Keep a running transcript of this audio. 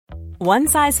One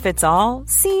size fits all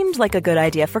seemed like a good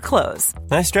idea for clothes.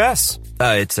 Nice dress.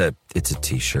 It's a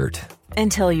t-shirt.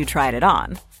 Until you tried it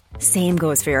on. Same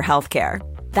goes for your healthcare.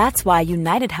 That's why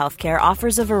United Healthcare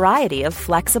offers a variety of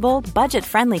flexible,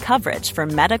 budget-friendly coverage for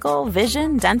medical,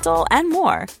 vision, dental, and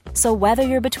more. So whether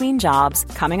you're between jobs,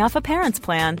 coming off a parent's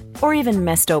plan, or even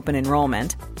missed open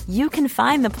enrollment, you can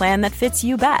find the plan that fits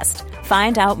you best.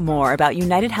 Find out more about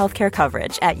United Healthcare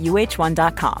coverage at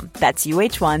uh1.com. That's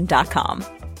uh1.com.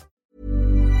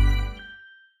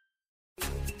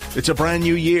 It's a brand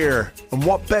new year, and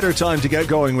what better time to get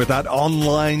going with that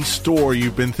online store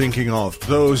you've been thinking of?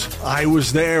 Those "I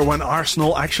was there when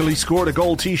Arsenal actually scored a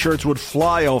goal" t-shirts would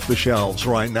fly off the shelves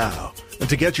right now. And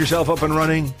to get yourself up and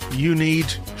running, you need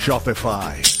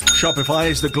Shopify. Shopify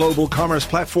is the global commerce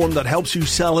platform that helps you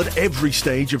sell at every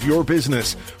stage of your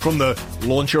business. From the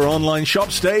launch your online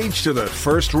shop stage to the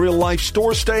first real-life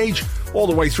store stage, all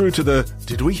the way through to the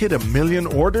 "did we hit 1 million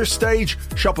orders" stage,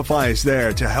 Shopify is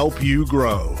there to help you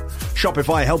grow.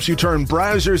 Shopify helps you turn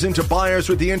browsers into buyers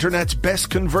with the internet's best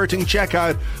converting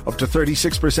checkout, up to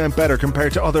 36% better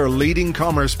compared to other leading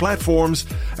commerce platforms,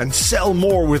 and sell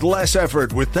more with less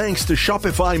effort with thanks to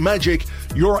Shopify Magic,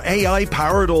 your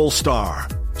AI-powered all-star.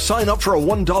 Sign up for a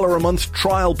 $1 a month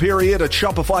trial period at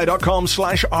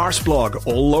shopify.com/arseblog,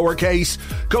 all lowercase.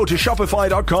 Go to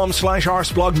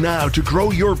shopify.com/arseblog now to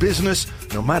grow your business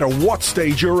no matter what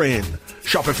stage you're in.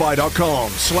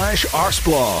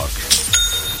 Shopify.com/arseblog.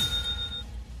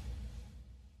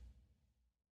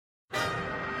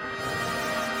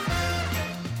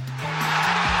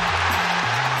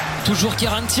 Toujours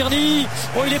Kieran Tierney.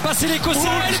 Oh, il est passé l'Écossais.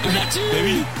 Le penalty.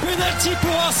 Oui. Penalty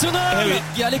pour Arsenal. Oui.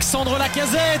 Il y a Alexandre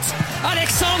Lacazette. Oh,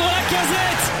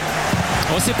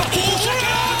 c'est parti pour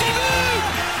Xhaka au début.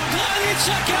 Granit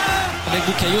Xhaka. Avec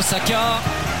Bukayo Saka.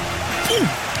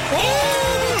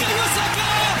 Bukayo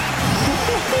Saka.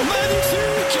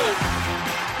 Magnifique.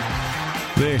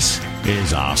 This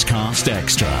is Arsecast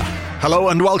Extra. Hello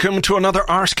and welcome to another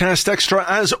Arsecast Extra,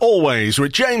 as always,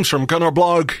 with James from Gunner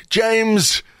Blog.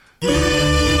 James.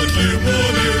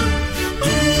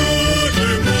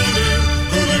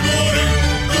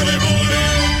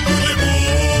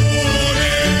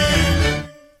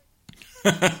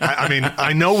 I mean,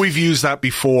 I know we've used that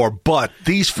before, but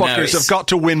these fuckers have got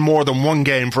to win more than one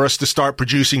game for us to start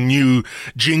producing new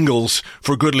jingles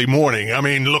for Goodly Morning. I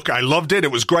mean, look, I loved it. It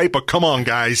was great, but come on,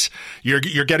 guys. You're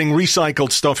getting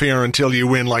recycled stuff here until you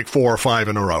win like 4 or 5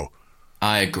 in a row.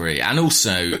 I agree. And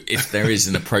also, if there is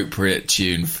an appropriate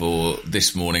tune for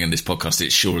this morning and this podcast,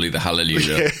 it's surely the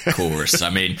Hallelujah chorus.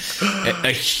 I mean,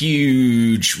 a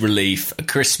huge relief, a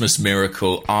Christmas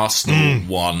miracle. Arsenal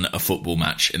won a football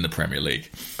match in the Premier League.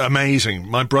 Amazing.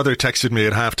 My brother texted me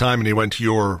at halftime and he went,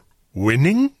 "You're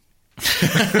winning?"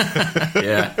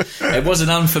 Yeah, it was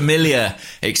an unfamiliar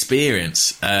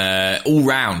experience all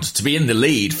round. To be in the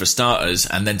lead for starters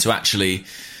and then to actually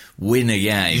win a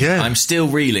game. Yeah. I'm still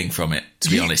reeling from it, to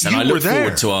be honest. And I look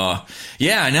forward to our...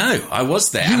 Yeah, I know. I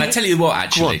was there. And I tell you what,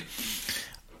 actually,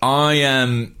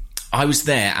 I was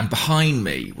there, and behind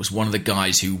me was one of the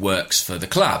guys who works for the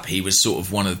club. He was sort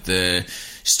of one of the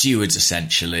stewards,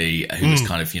 essentially, who was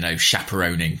kind of,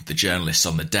 chaperoning the journalists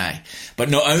on the day.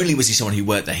 But not only was he someone who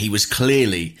worked there, he was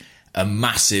clearly a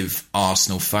massive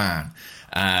Arsenal fan.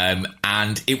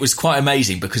 And it was quite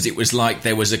amazing because it was like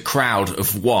there was a crowd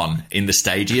of one in the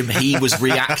stadium. He was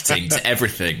reacting to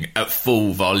everything at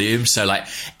full volume. So like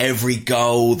every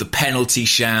goal, the penalty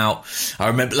shout. I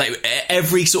remember like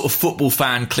every sort of football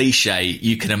fan cliche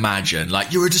you can imagine.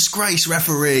 Like, "You're a disgrace,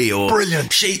 referee," or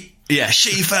 "Brilliant. She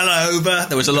fell over."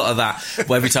 There was a lot of that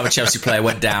where every time a Chelsea player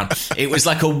went down, it was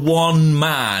like a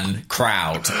one-man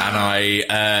crowd.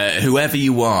 And whoever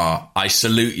you are, I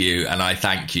salute you and I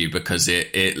thank you because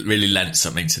it really lent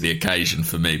something to the occasion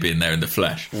for me being there in the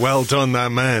flesh. Well done,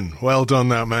 that man. Well done,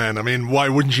 that man. I mean, why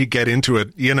wouldn't you get into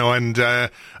it? And I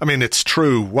mean, it's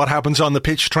true. What happens on the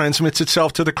pitch transmits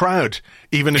itself to the crowd,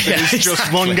 even if it is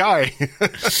just one guy.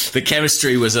 The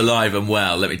chemistry was alive and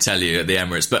well, let me tell you, at the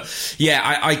Emirates. But yeah,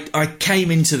 I came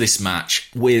into this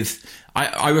match with...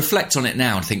 I reflect on it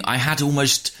now and think I had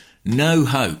almost no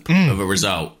hope of a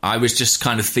result. I was just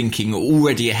kind of thinking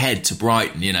already ahead to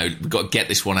Brighton, we've got to get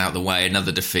this one out of the way,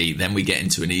 another defeat, then we get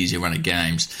into an easier run of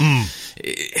games.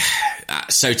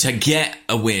 So to get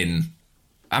a win...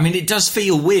 I mean, it does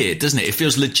feel weird, doesn't it? It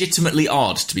feels legitimately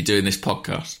odd to be doing this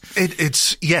podcast.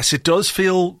 Yes, it does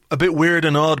feel a bit weird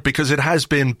and odd because it has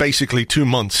been basically 2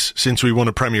 months since we won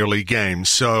a Premier League game.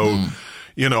 So,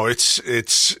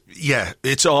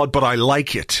 it's odd, but I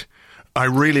like it. I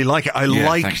really like it. I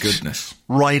liked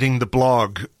writing the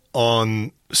blog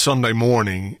on Sunday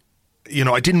morning.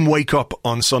 I didn't wake up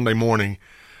on Sunday morning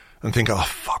and think, oh,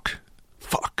 fuck.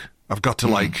 I've got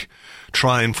to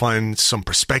try and find some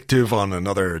perspective on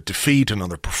another defeat,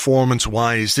 another performance.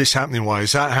 Why is this happening? Why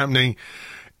is that happening?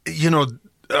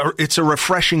 It's a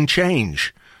refreshing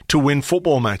change to win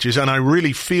football matches, and I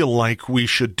really feel like we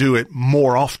should do it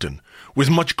more often with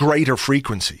much greater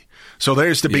frequency. So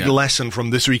there's the big lesson from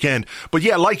this weekend. But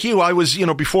yeah, like you, I was,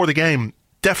 before the game,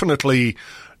 definitely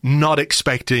not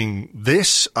expecting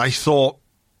this. I thought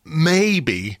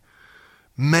maybe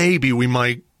we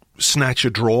might snatch a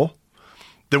draw.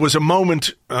 There was a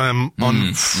moment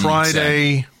on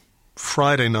Friday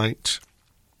night.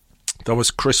 That was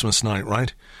Christmas night,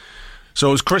 right? So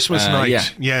it was Christmas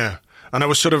night, yeah. And I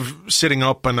was sort of sitting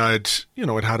up, and I'd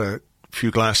had a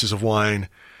few glasses of wine,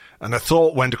 and a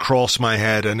thought went across my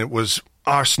head, and it was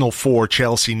Arsenal 4,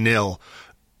 Chelsea 0,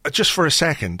 just for a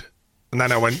second. And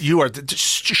then I went, just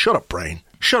shut up, brain.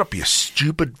 Shut up, you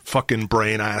stupid fucking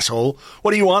brain asshole.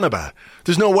 What are you on about?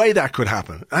 There's no way that could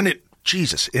happen. And it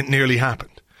nearly happened.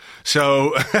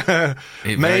 So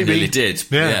it maybe really did.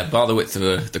 Yeah, bar the width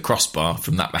of the crossbar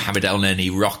from that Mohamed El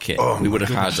Neni rocket. We would have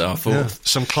had our fourth. Yeah.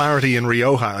 Some clarity in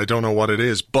Rioja. I don't know what it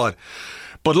is, but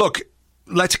look,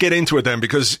 let's get into it then,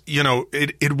 because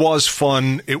it was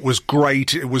fun. It was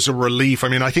great. It was a relief. I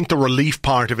mean, I think the relief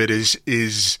part of it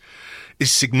is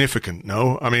significant.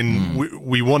 No, I mean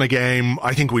we won a game.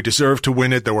 I think we deserved to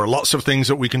win it. There were lots of things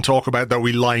that we can talk about that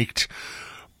we liked,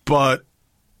 but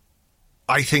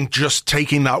I think just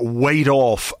taking that weight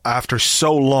off after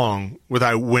so long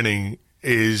without winning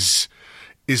is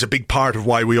a big part of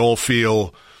why we all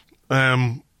feel,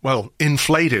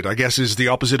 inflated, I guess, is the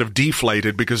opposite of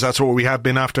deflated, because that's what we have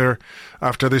been after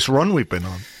this run we've been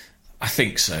on. I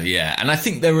think so, yeah. And I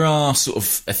think there are sort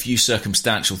of a few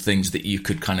circumstantial things that you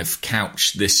could kind of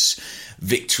couch this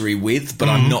victory with, but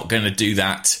I'm not going to do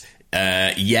that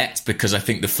yet, because I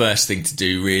think the first thing to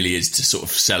do really is to sort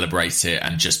of celebrate it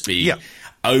and just be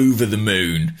over the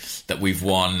moon that we've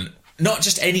won not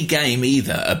just any game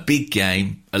either, a big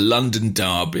game, a London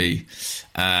derby,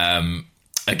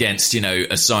 against,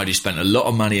 a side who spent a lot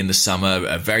of money in the summer,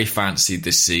 are very fancied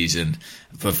this season,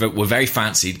 were very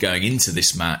fancied going into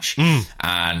this match.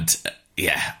 And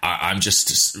I'm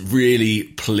just really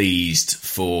pleased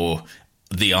for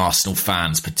the Arsenal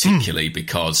fans, particularly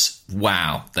because,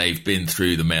 wow, they've been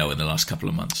through the mill in the last couple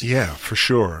of months. Yeah, for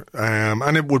sure.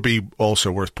 And it would be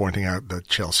also worth pointing out that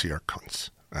Chelsea are cunts.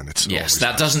 And it's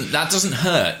that doesn't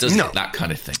hurt, does it? That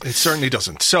kind of thing. It certainly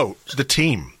doesn't. So the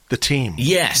team.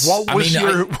 Yes.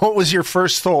 What was your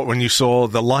first thought when you saw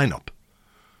the lineup?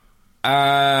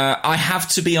 I have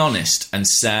to be honest and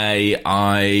say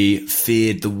I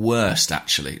feared the worst.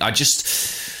 Actually,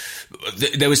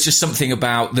 there was just something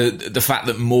about the fact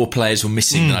that more players were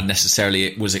missing than I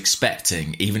necessarily was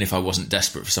expecting, even if I wasn't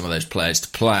desperate for some of those players to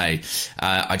play.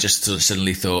 I just sort of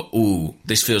suddenly thought, ooh,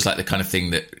 this feels like the kind of thing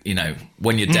that,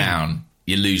 when you're down,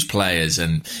 you lose players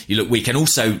and you look weak. And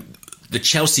also, the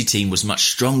Chelsea team was much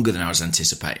stronger than I was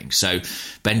anticipating. So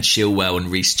Ben Chilwell and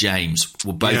Reece James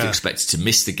were both expected to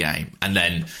miss the game and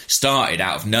then started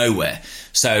out of nowhere.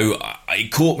 So it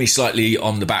caught me slightly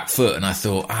on the back foot, and I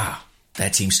thought, their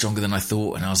team's stronger than I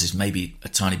thought, and ours is maybe a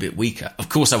tiny bit weaker. Of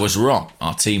course, I was wrong.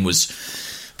 Our team was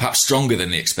perhaps stronger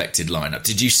than the expected lineup.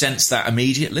 Did you sense that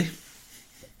immediately?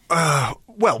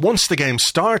 Well, once the game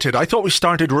started, I thought we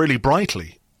started really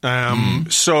brightly.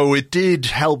 So it did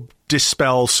help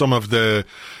dispel some of the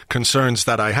concerns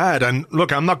that I had. And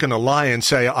look, I'm not going to lie and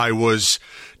say I was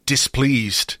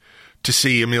displeased to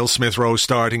see Emile Smith-Rowe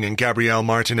starting and Gabriel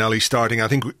Martinelli starting. I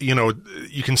think,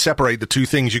 you can separate the two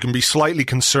things. You can be slightly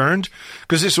concerned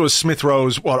because this was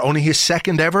Smith-Rowe's, only his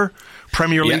second ever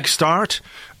Premier League start.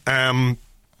 The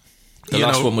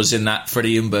last one was in that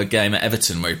Freddie Ljungberg game at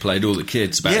Everton where he played all the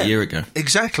kids about a year ago.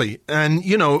 Exactly. And,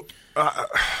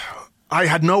 I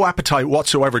had no appetite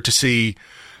whatsoever to see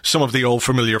some of the old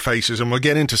familiar faces, and we'll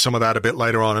get into some of that a bit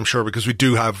later on, I'm sure, because we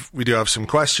do have some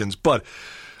questions. But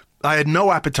I had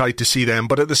no appetite to see them.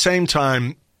 But at the same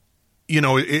time,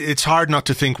 it's hard not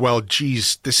to think, well,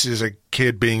 geez, this is a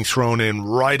kid being thrown in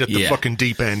right at the fucking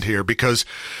deep end here, because,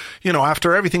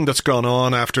 after everything that's gone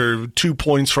on, after 2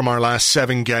 points from our last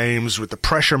 7 games, with the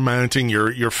pressure mounting,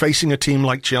 you're facing a team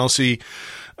like Chelsea.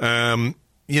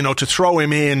 To throw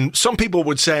him in, some people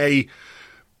would say,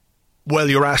 well,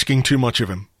 you're asking too much of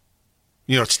him.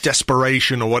 It's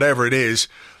desperation or whatever it is.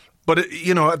 But,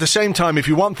 at the same time, if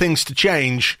you want things to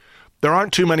change, there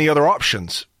aren't too many other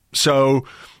options. So,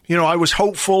 I was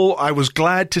hopeful. I was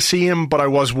glad to see him, but I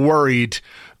was worried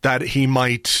that he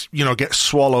might, get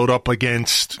swallowed up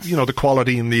against, the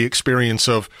quality and the experience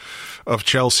of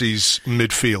Chelsea's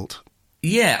midfield.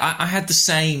 Yeah, I had the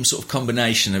same sort of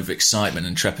combination of excitement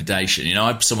and trepidation. You know,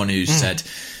 I'm someone who said,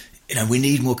 you know, we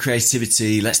need more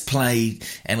creativity. Let's play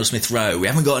Emile Smith-Rowe. We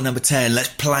haven't got a number 10. Let's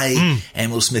play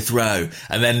Emile Smith-Rowe.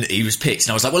 And then he was picked,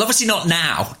 and I was like, well, obviously not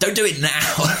now. Don't do it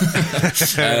now.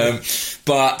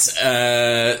 But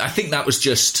I think that was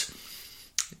just,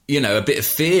 you know, a bit of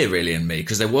fear really in me,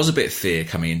 because there was a bit of fear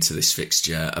coming into this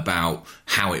fixture about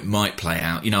how it might play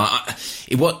out. You know,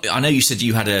 I know you said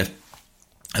you had a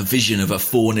vision of a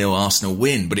 4-0 Arsenal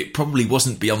win, but it probably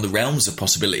wasn't beyond the realms of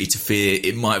possibility to fear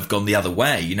it might have gone the other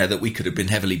way, you know, that we could have been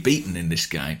heavily beaten in this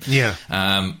game. Yeah.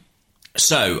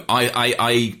 So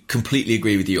I completely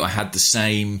agree with you. I had the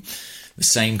same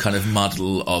kind of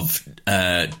muddle of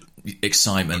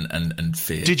excitement and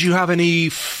fear. Did you have any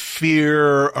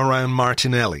fear around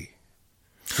Martinelli?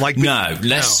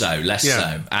 Less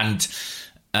so. And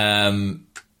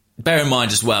bear in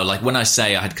mind as well, like when I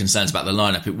say I had concerns about the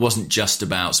lineup, it wasn't just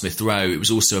about Smith-Rowe. It was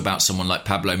also about someone like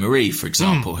Pablo Mari, for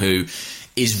example, who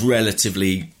is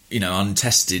relatively, you know,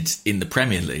 untested in the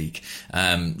Premier League.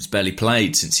 He's barely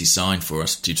played since he signed for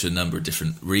us due to a number of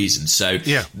different reasons. So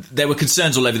there were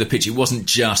concerns all over the pitch. It wasn't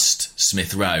just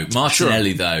Smith-Rowe.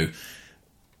 Martinelli, though,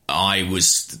 I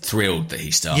was thrilled that he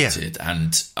started. Yeah.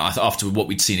 And after what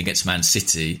we'd seen against Man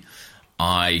City,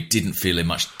 I didn't feel in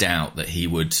much doubt that he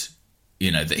would,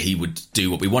 you know, that he would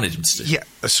do what we wanted him to do. Yeah,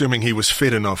 assuming he was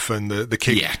fit enough and the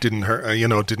kick didn't hurt,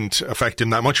 didn't affect him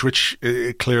that much, which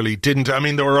it clearly didn't. I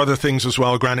mean, there were other things as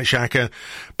well. Granit Xhaka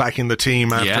back in the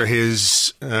team after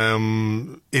his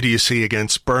idiocy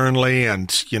against Burnley,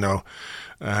 and you know,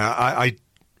 I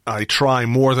try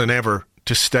more than ever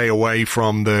to stay away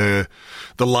from the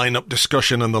lineup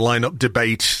discussion and the lineup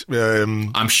debate.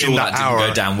 I'm sure that didn't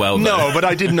go down well, though. No, but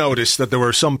I did notice that there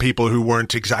were some people who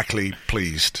weren't exactly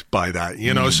pleased by that,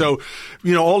 you know. So,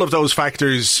 you know, all of those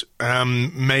factors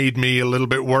made me a little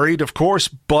bit worried, of course,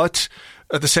 but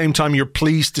at the same time, you're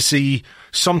pleased to see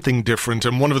something different.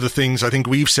 And one of the things I think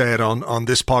we've said on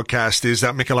this podcast is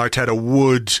that Mikel Arteta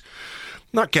would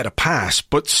not get a pass,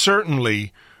 but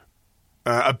certainly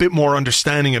a bit more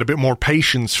understanding and a bit more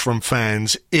patience from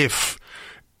fans if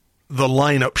the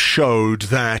lineup showed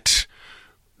that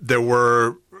there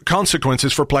were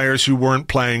consequences for players who weren't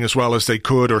playing as well as they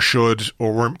could or should,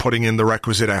 or weren't putting in the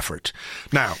requisite effort.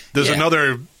 Now, there's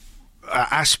another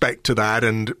aspect to that,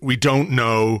 and we don't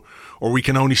know, or we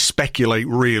can only speculate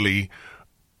really,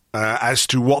 as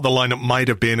to what the lineup might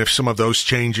have been if some of those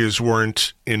changes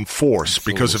weren't in force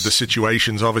because of the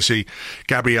situations. Obviously,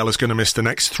 Gabriel is going to miss the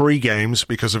next 3 games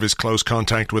because of his close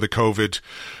contact with a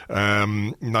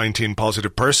COVID-19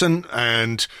 positive person,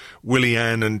 and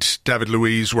Willian and David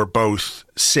Luiz were both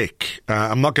sick.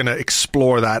 I'm not going to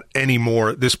explore that anymore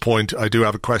at this point. I do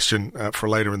have a question for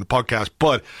later in the podcast,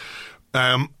 but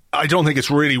I don't think it's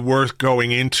really worth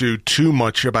going into too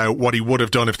much about what he would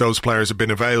have done if those players had been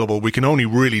available. We can only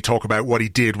really talk about what he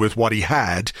did with what he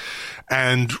had.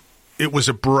 And it was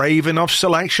a brave enough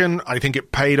selection. I think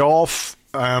it paid off.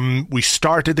 We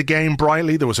started the game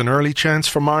brightly. There was an early chance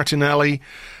for Martinelli.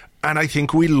 And I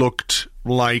think we looked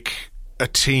like a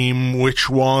team which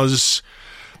was,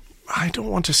 I don't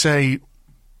want to say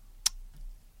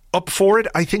up for it.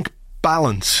 I think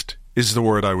balanced is the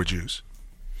word I would use.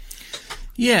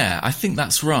 Yeah, I think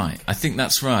that's right.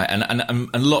 And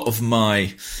a lot of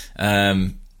my,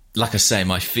 like I say,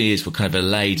 my fears were kind of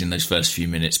allayed in those first few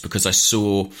minutes, because I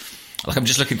saw, like, I'm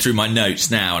just looking through my notes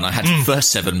now, and I had the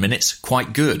first 7 minutes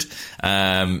quite good.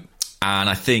 And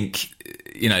I think,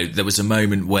 you know, there was a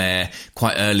moment where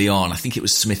quite early on, I think it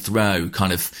was Smith-Rowe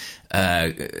kind of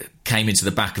came into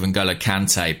the back of N'Golo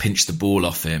Kante, pinched the ball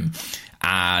off him,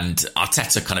 and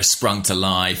Arteta kind of sprung to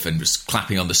life and was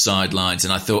clapping on the sidelines.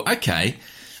 And I thought, okay,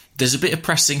 there's a bit of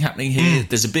pressing happening here.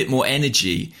 There's a bit more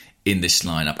energy in this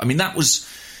lineup. I mean, that was,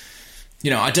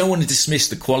 you know, I don't want to dismiss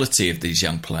the quality of these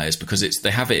young players because they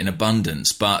have it in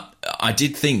abundance. But I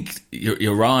did think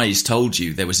your eyes told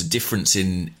you there was a difference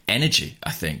in energy, I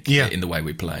think, in the way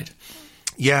we played.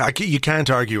 Yeah, you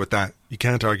can't argue with that.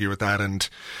 And,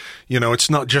 you know, it's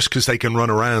not just because they can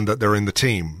run around that they're in the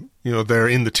team. You know, they're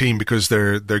in the team because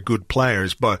they're good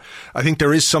players. But I think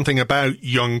there is something about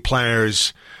young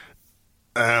players.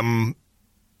 I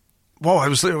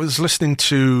was listening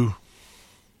to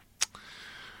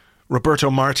Roberto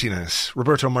Martinez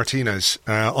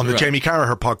on the Jamie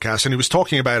Carragher podcast, and he was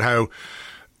talking about how,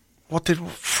 what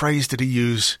phrase did he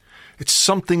use? It's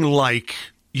something like,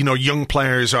 you know, young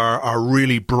players are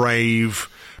really brave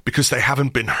because they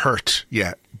haven't been hurt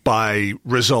yet by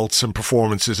results and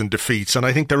performances and defeats. And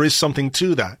I think there is something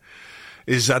to that,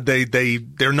 is that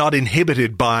they're not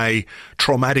inhibited by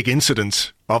traumatic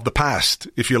incidents of the past,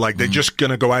 if you like. They're just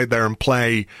going to go out there and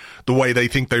play the way they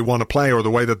think they want to play or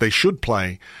the way that they should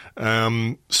play.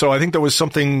 So I think there was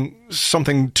something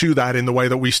to that in the way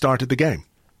that we started the game.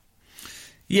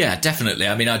 Yeah, definitely.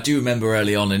 I mean, I do remember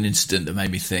early on an incident that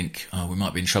made me think, we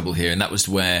might be in trouble here. And that was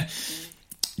where, do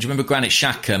you remember Granit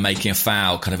Xhaka making a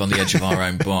foul kind of on the edge of our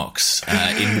own box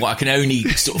in what I can only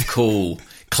sort of call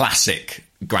classic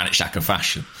Granit Xhaka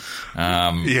fashion?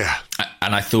 And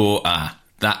I thought,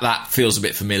 that feels a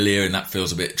bit familiar and that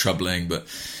feels a bit troubling. But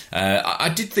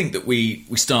I did think that we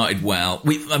started well.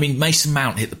 Mason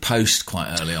Mount hit the post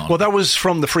quite early on. Well, that was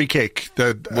from the free kick.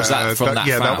 Was that from that foul?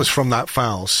 Yeah, that was from that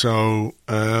foul. So,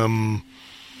 there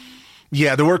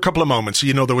were a couple of moments.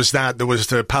 You know, there was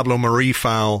the Pablo Mari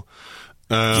foul.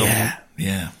 Yeah.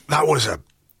 That was a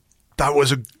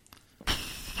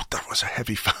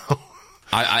heavy foul.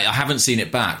 I haven't seen it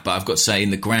back, but I've got to say, in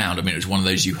the ground, I mean, it was one of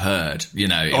those you heard. You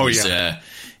know,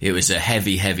 it was a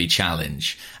heavy, heavy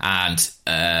challenge. And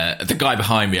the guy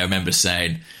behind me, I remember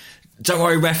saying, "Don't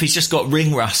worry, ref, he's just got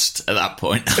ring rust." At that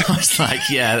point, I was like,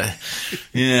 "Yeah,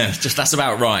 just that's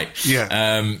about right."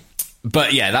 Yeah.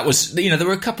 But yeah, that was, there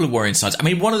were a couple of worrying signs. I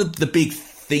mean, one of the big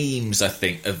themes, I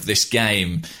think, of this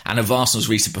game and of Arsenal's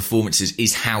recent performances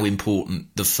is how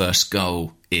important the first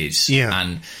goal is. Yeah.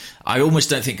 And I almost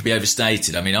don't think it can be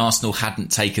overstated. I mean, Arsenal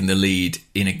hadn't taken the lead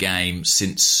in a game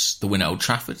since the win at Old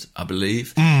Trafford, I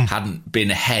believe. Hadn't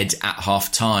been ahead at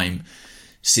half-time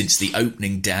since the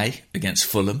opening day against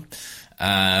Fulham.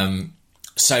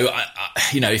 So,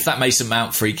 if that Mason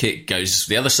Mount free kick goes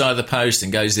the other side of the post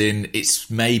and goes in, it's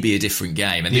maybe a different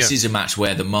game. And this is a match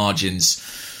where the margins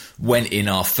went in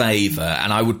our favour,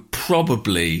 and I would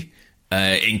probably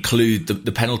include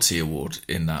the penalty award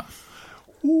in that.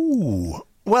 Ooh.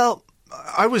 Well,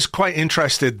 I was quite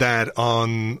interested that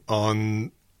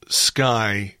on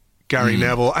Sky, Gary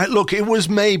Neville. Look, it was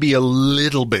maybe a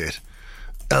little bit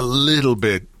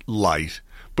light,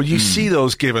 but you see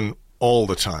those given all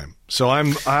the time. So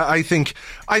I think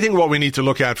what we need to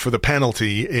look at for the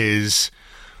penalty is,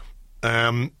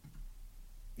 I've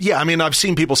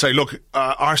seen people say, look,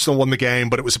 Arsenal won the game,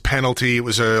 but it was a penalty. It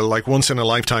was a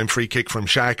once-in-a-lifetime free kick from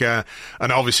Xhaka,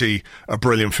 and obviously a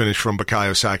brilliant finish from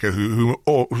Bukayo Saka, who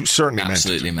certainly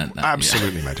absolutely meant that.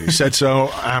 Absolutely meant it. He said so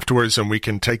afterwards, and we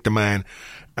can take the man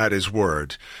at his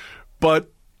word. But,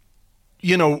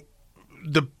 the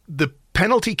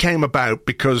penalty came about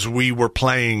because we were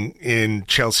playing in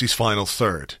Chelsea's final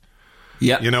third.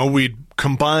 Yeah. We'd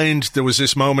combined, there was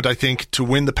this moment, I think, to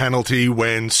win the penalty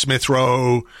when Smith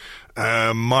Rowe,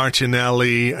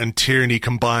 Martinelli and Tierney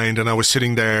combined, and I was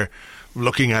sitting there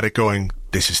looking at it going,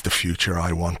 this is the future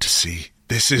I want to see.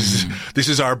 This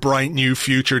is our bright new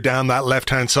future down that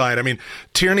left-hand side. I mean,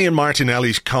 Tierney and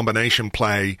Martinelli's combination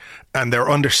play and their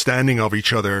understanding of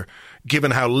each other,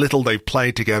 given how little they've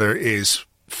played together, is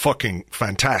fucking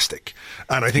fantastic.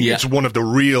 And I think it's one of the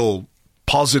real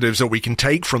positives that we can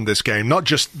take from this game, not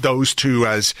just those two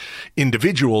as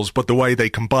individuals, but the way they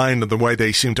combine and the way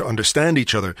they seem to understand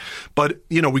each other. But,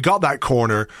 we got that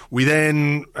corner. We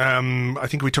then, I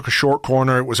think we took a short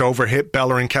corner. It was overhit.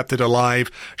 Bellerin kept it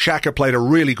alive. Xhaka played a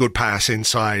really good pass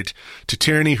inside to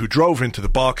Tierney, who drove into the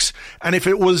box. And if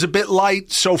it was a bit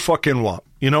light, so fucking what?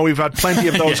 We've had plenty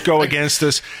of those go against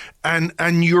us.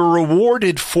 And you're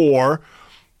rewarded for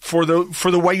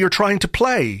the way you're trying to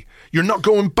play. You're not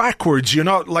going backwards. You're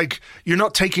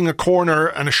not taking a corner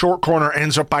and a short corner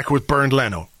ends up back with Bernd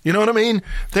Leno. You know what I mean?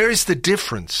 There's the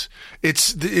difference.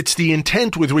 It's the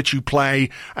intent with which you play.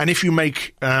 And if you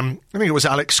make, I think it was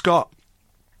Alex Scott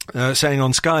saying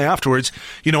on Sky afterwards,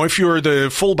 if you're the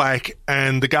fullback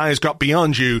and the guy has got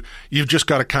beyond you, you've just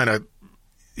got to kind of,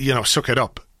 suck it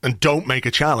up and don't make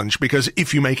a challenge, because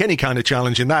if you make any kind of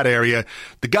challenge in that area,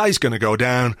 the guy's going to go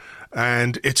down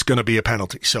and it's going to be a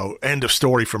penalty. So end of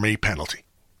story for me, penalty.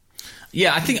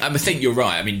 Yeah, I think you're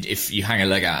right. I mean, if you hang a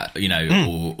leg out,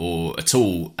 or at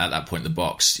all at that point in the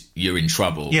box, you're in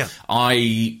trouble. Yeah.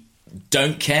 I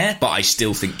don't care, but I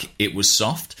still think it was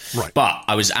soft. Right. But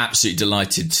I was absolutely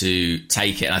delighted to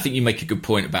take it. And I think you make a good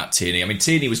point about Tierney. I mean,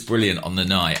 Tierney was brilliant on the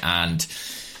night, and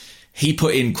he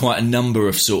put in quite a number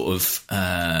of sort of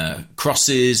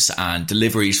crosses and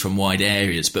deliveries from wide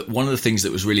areas. But one of the things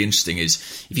that was really interesting is,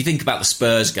 if you think about the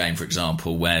Spurs game, for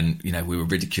example, when we were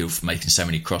ridiculed for making so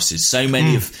many crosses, so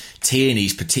many of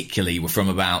Tierney's particularly were from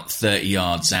about 30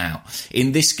 yards out.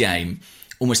 In this game,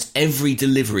 almost every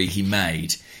delivery he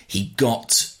made, he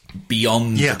got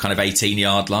beyond the kind of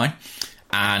 18-yard line.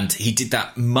 And he did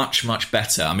that much, much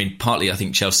better. I mean, partly I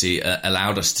think Chelsea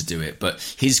allowed us to do it, but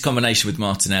his combination with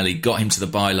Martinelli got him to the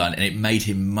byline, and it made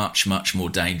him much, much more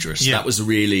dangerous. Yeah. That was a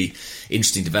really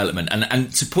interesting development.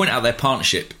 And to point out their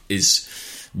partnership is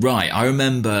Right, I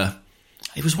remember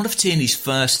it was one of Tierney's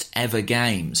first ever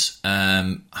games.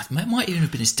 It might even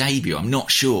have been his debut, I'm not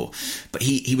sure. But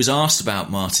he was asked about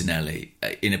Martinelli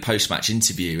in a post-match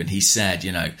interview, and he said,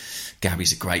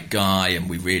 Gabby's a great guy and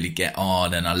we really get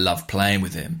on and I love playing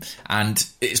with him. And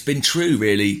it's been true,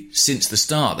 really, since the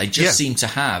start. They just seem to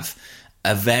have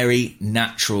a very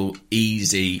natural,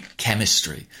 easy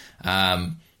chemistry.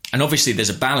 And obviously there's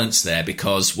a balance there,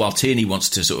 because while Tierney wants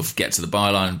to sort of get to the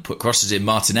byline and put crosses in,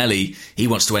 Martinelli, he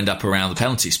wants to end up around the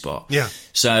penalty spot. Yeah.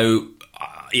 So,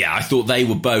 I thought they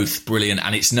were both brilliant,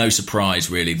 and it's no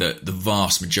surprise, really, that the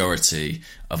vast majority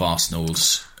of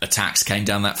Arsenal's attacks came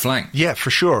down that flank. Yeah,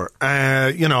 for sure.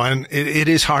 And it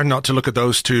is hard not to look at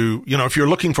those two. If you're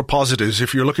looking for positives,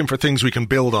 if you're looking for things we can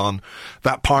build on,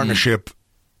 that partnership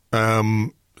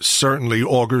certainly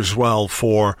augurs well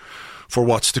for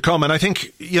what's to come. And I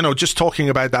think, just talking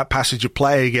about that passage of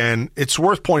play again, it's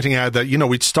worth pointing out that,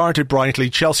 we'd started brightly.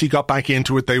 Chelsea got back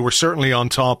into it. They were certainly on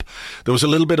top. There was a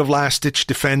little bit of last-ditch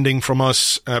defending from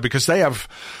us because they have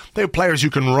players who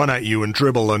can run at you and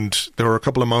dribble, and there were a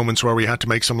couple of moments where we had to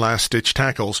make some last-ditch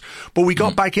tackles. But we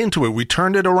got back into it. We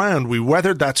turned it around. We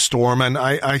weathered that storm, and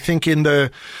I think in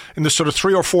the sort of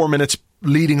 3 or 4 minutes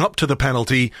leading up to the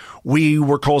penalty, we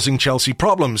were causing Chelsea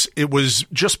problems. It was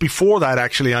just before that,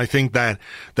 actually, I think that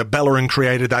Bellerin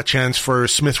created that chance for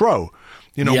Smith Rowe.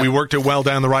 We worked it well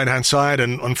down the right-hand side,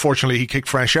 and unfortunately he kicked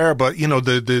fresh air. But,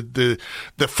 the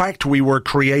fact we were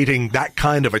creating that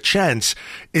kind of a chance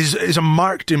is a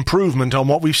marked improvement on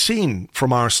what we've seen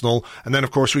from Arsenal. And then,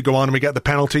 of course, we go on and we get the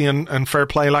penalty, and fair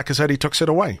play, Lacazette, he tucks it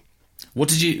away. What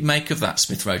did you make of that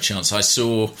Smith Rowe chance? I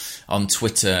saw on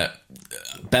Twitter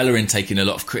Bellerin taking a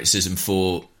lot of criticism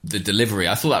for the delivery.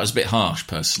 I thought that was a bit harsh,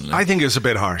 personally. I think it's a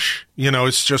bit harsh.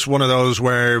 It's just one of those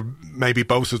where maybe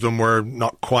both of them were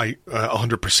not quite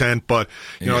 100%, but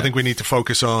I think we need to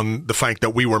focus on the fact that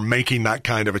we were making that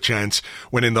kind of a chance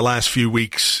when in the last few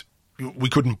weeks we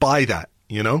couldn't buy that,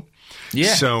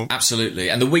 Yeah, so, absolutely.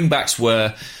 And the wing-backs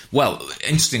were, well,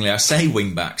 interestingly, I say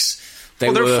wing-backs, They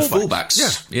were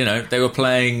fullbacks. Yeah. They were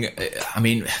playing,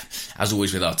 as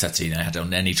always with Arteta, had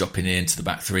Elneny dropping into the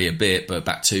back three a bit, but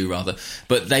back two rather.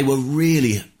 But they were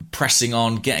really pressing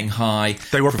on, getting high,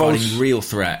 they were providing real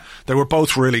threat. They were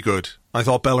both really good. I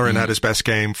thought Bellerin had his best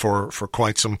game for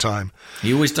quite some time.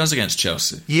 He always does against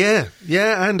Chelsea. Yeah,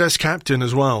 and as captain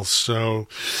as well. So,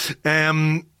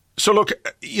 look,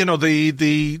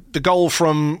 the goal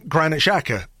from Granit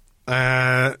Xhaka.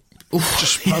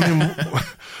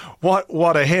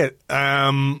 What a hit.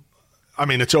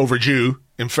 It's overdue,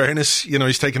 in fairness.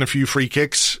 He's taken a few free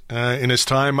kicks in his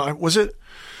time. Was it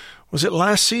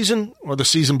last season or the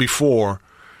season before?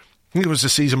 I think it was the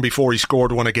season before he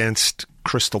scored one against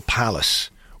Crystal Palace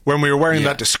when we were wearing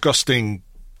that disgusting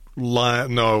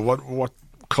what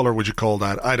colour would you call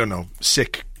that? I don't know.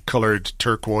 Sick coloured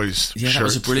turquoise shirt. That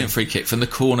was a brilliant free kick from the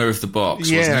corner of the box,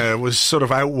 wasn't it? It was sort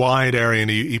of out wide area, and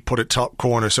he put it top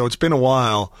corner. So it's been a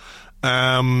while.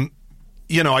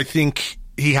 I think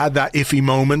he had that iffy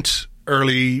moment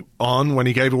early on when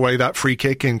he gave away that free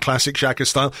kick in classic Xhaka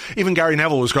style. Even Gary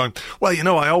Neville was going, well,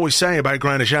 I always say about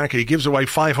Granit Xhaka, he gives away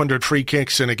 500 free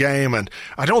kicks in a game, and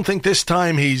I don't think this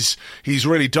time he's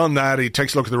really done that. He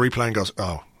takes a look at the replay and goes,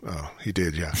 oh, he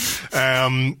did, yeah.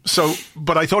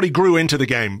 But I thought he grew into the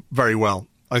game very well.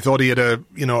 I thought he had a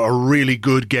really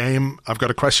good game. I've got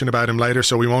a question about him later,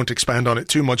 so we won't expand on it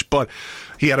too much, but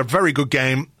he had a very good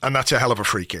game, and that's a hell of a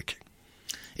free kick.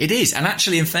 It is, and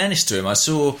actually, in fairness to him, I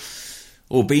saw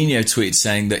Orbinho tweeted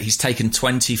saying that he's taken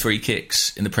 20 free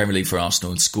kicks in the Premier League for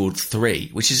Arsenal and scored 3,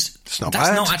 which is not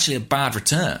actually a bad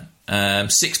return.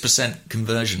 6%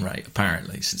 conversion rate,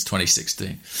 apparently, since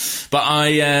 2016. But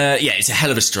it's a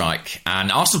hell of a strike.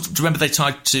 And Arsenal, remember, they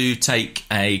tried to take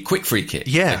a quick free kick.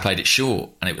 Yeah. They played it short,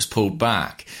 and it was pulled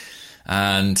back.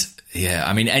 And,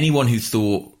 anyone who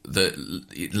thought that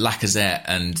Lacazette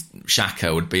and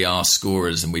Xhaka would be our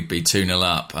scorers and we'd be 2-0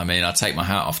 up, I take my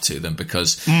hat off to them,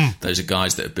 because those are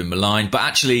guys that have been maligned. But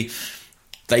actually,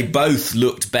 they both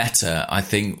looked better, I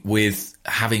think, with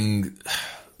having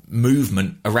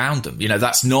movement around them.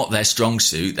 That's not their strong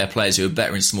suit. They're players who are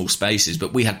better in small spaces,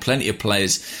 but we had plenty of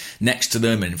players next to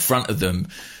them and in front of them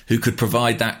who could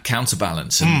provide that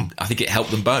counterbalance, and I think it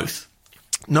helped them both.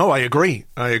 No, I agree.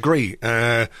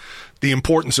 The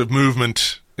importance of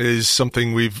movement is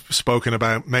something we've spoken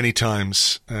about many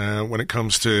times when it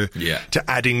comes to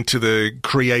adding to the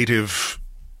creative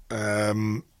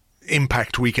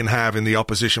impact we can have in the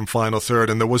opposition final third,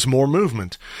 and there was more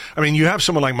movement. You have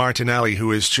someone like Martinelli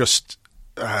who is just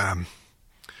I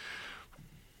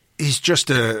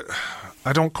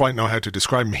don't quite know how to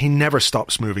describe him. He never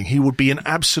stops moving. He would be an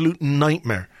absolute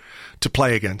nightmare to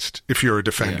play against if you're a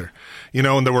defender. You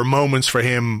know, and there were moments for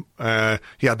him.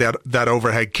 He had that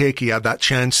overhead kick. He had that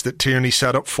chance that Tierney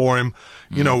set up for him.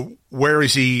 You know, where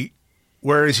is he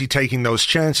taking those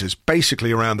chances?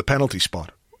 Basically around the penalty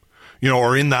spot. You know,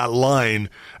 or in that line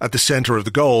at the centre of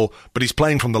the goal, but he's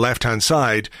playing from the left-hand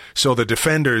side, so the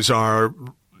defenders are,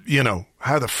 you know,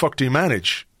 how the fuck do you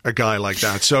manage a guy like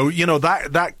that? So, you know,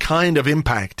 that kind of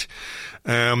impact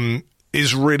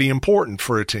is really important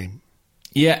for a team.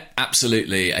 Yeah,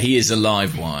 absolutely. He is a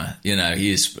live wire. You know,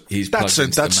 he's that's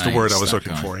the word I was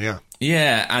looking for. Yeah,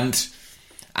 yeah, and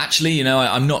actually, you know,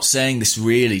 I'm not saying this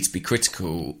really to be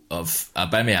critical of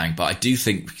Aubameyang, but I do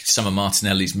think some of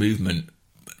Martinelli's movement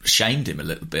shamed him a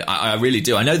little bit. I really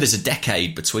do. I know there's a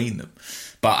decade between them,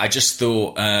 but I just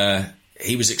thought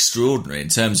he was extraordinary in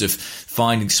terms of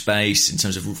finding space, in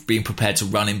terms of being prepared to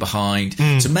run in behind,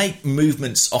 to make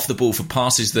movements off the ball for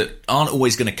passes that aren't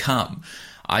always going to come.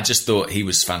 I just thought he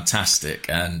was fantastic.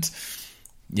 And,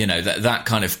 you know, that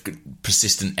kind of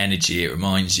persistent energy, it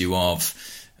reminds you of...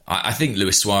 I think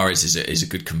Luis Suarez is a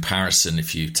good comparison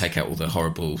if you take out all the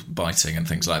horrible biting and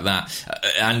things like that.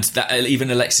 And that, even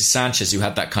Alexis Sanchez, who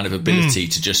had that kind of ability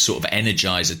to just sort of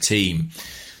energise a team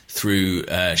through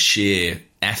sheer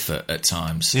effort at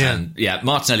times. Yeah. And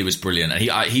Martinelli was brilliant. And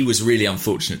he was really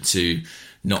unfortunate to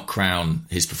not crown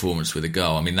his performance with a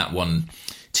goal. I mean, that one,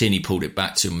 Tierney pulled it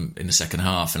back to him in the second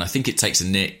half, and I think it takes a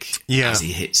nick as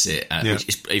he hits it.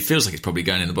 It feels like it's probably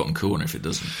going in the bottom corner if it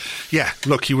doesn't. Yeah,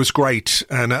 look, he was great,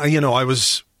 and you know, I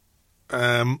was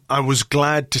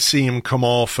glad to see him come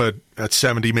off at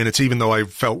 70 minutes, even though I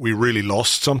felt we really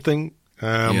lost something.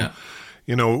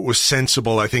 You know, it was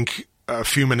sensible. I think a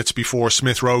few minutes before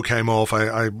Smith Rowe came off,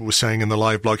 I was saying in the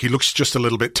live blog, he looks just a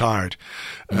little bit tired,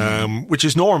 which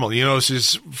is normal. You know, this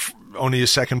is only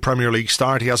his second Premier League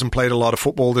start. He hasn't played a lot of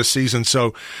football this season.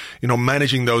 So, you know,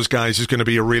 managing those guys is going to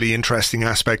be a really interesting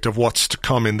aspect of what's to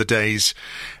come in the days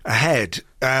ahead.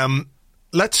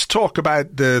 Let's talk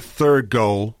about the third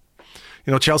goal.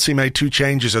 You know, Chelsea made 2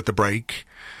 changes at the break,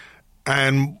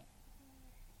 and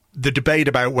the debate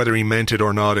about whether he meant it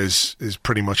or not is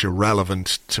pretty much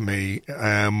irrelevant to me.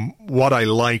 What I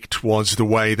liked was the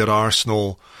way that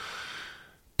Arsenal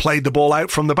played the ball out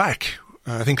from the back.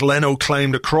 I think Leno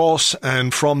claimed a cross,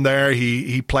 and from there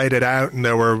he played it out, and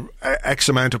there were X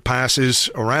amount of passes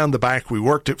around the back. We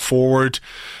worked it forward.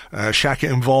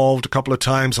 Xhaka involved a couple of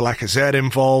times, Lacazette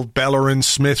involved, Bellerin,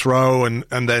 Smith Rowe, and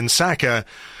then Saka.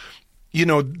 You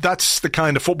know, that's the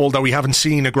kind of football that we haven't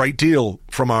seen a great deal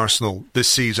from Arsenal this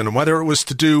season. And whether it was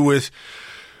to do with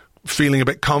feeling a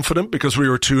bit confident because we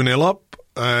were 2-0 up,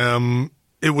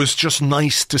 it was just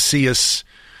nice to see us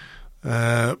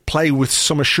play with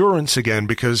some assurance again,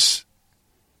 because,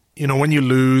 you know, when you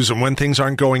lose and when things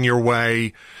aren't going your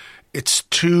way, it's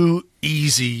too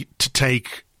easy to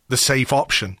take the safe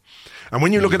option. And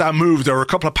when you look at that move, there are a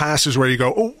couple of passes where you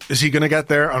go, oh, is he going to get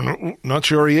there? I'm not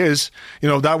sure he is. You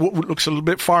know, that looks a little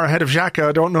bit far ahead of Xhaka.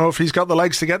 I don't know if he's got the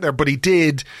legs to get there, but he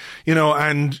did. You know,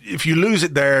 and if you lose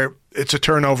it there, it's a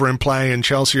turnover in play, and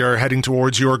Chelsea are heading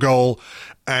towards your goal,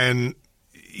 and,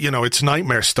 you know, it's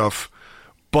nightmare stuff.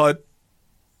 But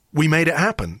we made it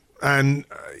happen. And,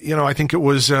 you know, I think it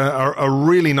was a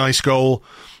really nice goal.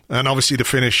 And obviously the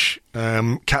finish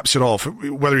caps it off.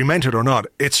 Whether he meant it or not,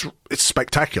 it's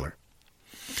spectacular.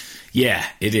 Yeah,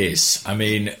 it is. I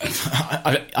mean,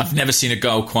 I've never seen a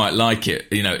goal quite like it.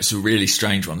 You know, it's a really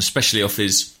strange one, especially off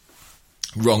his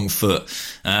wrong foot.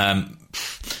 I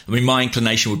mean, my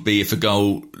inclination would be if a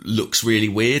goal looks really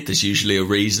weird, there's usually a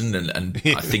reason. And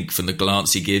I think from the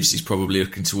glance he gives, he's probably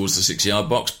looking towards the 6-yard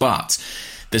box. But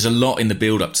there's a lot in the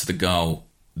build-up to the goal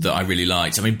that I really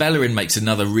liked. I mean, Bellerin makes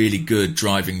another really good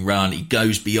driving run. He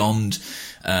goes beyond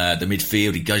the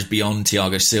midfield. He goes beyond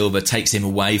Thiago Silva, takes him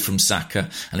away from Saka,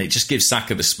 and it just gives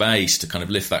Saka the space to kind of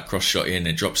lift that cross shot in.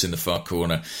 It drops in the far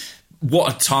corner.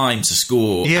 What a time to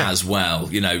score as well.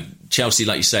 You know, Chelsea,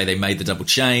 like you say, they made the double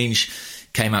change,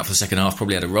 came out for the second half,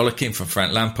 probably had a rollicking from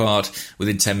Frank Lampard.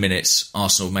 Within 10 minutes,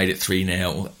 Arsenal made it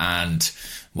 3-0, and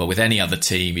well, with any other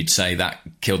team, you'd say that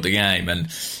killed the game. And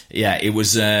yeah, it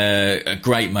was a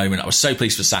great moment. I was so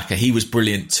pleased for Saka. He was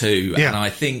brilliant too. Yeah. And I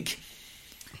think,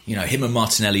 you know, him and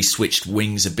Martinelli switched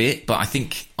wings a bit, but I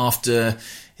think after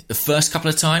the first couple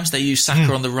of times they used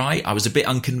Saka on the right, I was a bit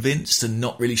unconvinced and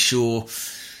not really sure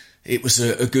it was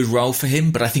a good role for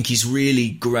him, but I think he's really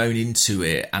grown into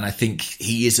it, and I think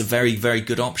he is a very, very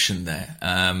good option there.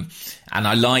 And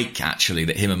I like, actually,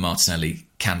 that him and Martinelli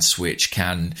can switch,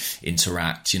 can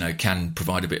interact, you know, can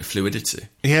provide a bit of fluidity.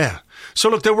 Yeah. So,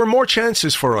 look, there were more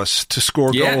chances for us to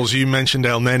score goals. You mentioned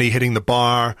El Neni hitting the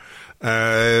bar.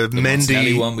 Mendy,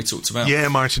 Martinelli one we talked about. Yeah,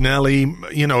 Martinelli.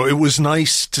 You know, it was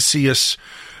nice to see us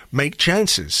make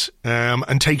chances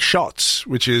and take shots,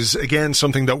 which is, again,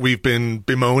 something that we've been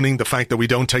bemoaning, the fact that we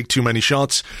don't take too many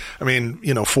shots. I mean,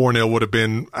 4-0 would have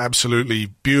been absolutely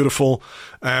beautiful.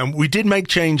 We did make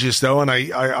changes, though, and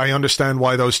I understand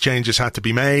why those changes had to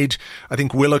be made. I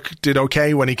think Willock did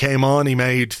okay when he came on. He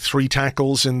made 3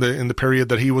 tackles in the period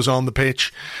that he was on the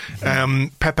pitch.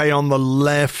 Pepe on the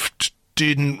left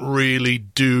didn't really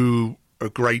do a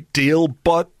great deal,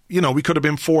 but, we could have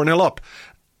been 4-0 up.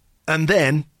 And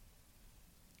then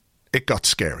it got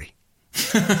scary.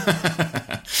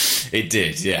 It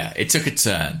did, yeah. It took a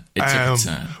turn.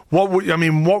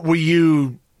 What were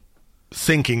you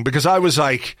thinking? Because I was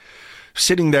like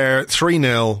sitting there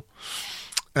 3-0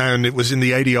 and it was in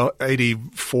the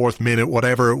 84th minute,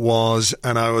 whatever it was,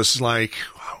 and I was like,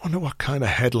 I wonder what kind of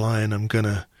headline I'm going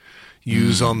to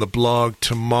use on the blog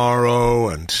tomorrow,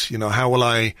 and how will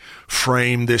I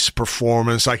frame this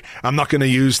performance? Like, I'm not going to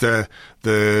use the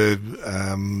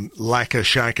Laka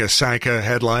Shaka Saka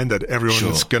headline that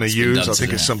everyone's going to use. I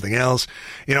think it's something else,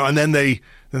 and then they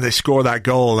score that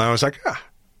goal, and I was like,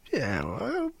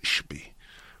 we should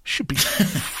be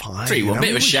fine. 3-1,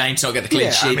 bit of a shame to not get the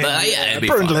clean sheet, but it'll be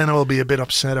Bernd fine. Leno will be a bit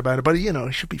upset about it, but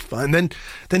it should be fine. Then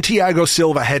Thiago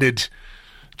Silva headed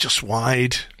just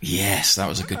wide. Yes, that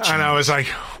was a good chance. And I was like,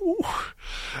 ooh.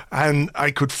 And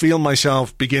I could feel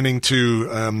myself beginning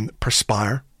to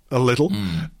perspire a little.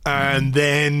 And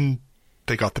then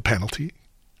they got the penalty.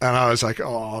 And I was like,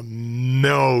 oh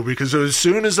no, because as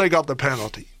soon as they got the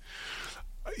penalty,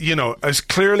 as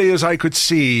clearly as I could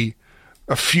see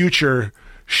a future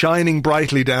shining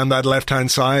brightly down that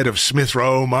left-hand side of Smith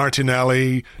Rowe,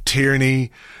 Martinelli, Tierney,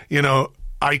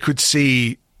 I could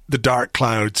see the dark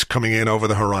clouds coming in over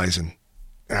the horizon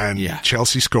and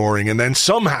Chelsea scoring, and then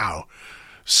somehow,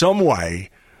 some way,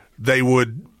 they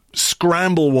would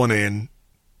scramble one in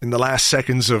the last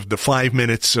seconds of the 5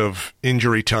 minutes of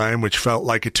injury time, which felt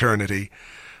like eternity.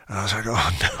 And I was like,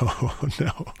 oh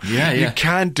no. Yeah. You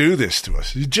can't do this to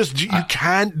us. You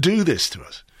can't do this to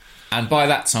us. And by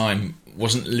that time,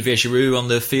 wasn't Olivier Giroud on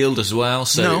the field as well?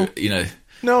 So, no.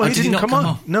 No, he didn't come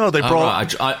on. No, they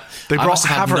brought I must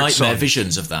have had nightmare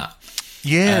visions of that.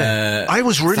 Yeah, I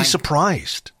was really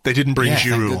surprised they didn't bring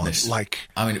Giroud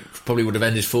on. It probably would have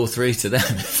ended 4-3 to them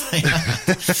if they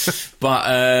had. But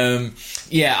I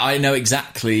know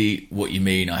exactly what you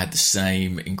mean. I had the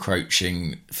same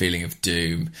encroaching feeling of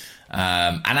doom,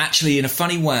 and actually, in a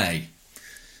funny way,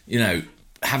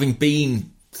 having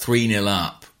been 3-0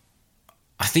 up,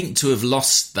 I think to have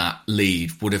lost that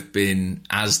lead would have been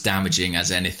as damaging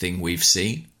as anything we've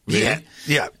seen. Really.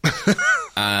 Yeah.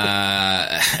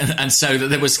 And so that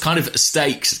there was kind of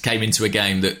stakes that came into a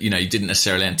game that, you didn't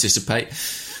necessarily anticipate.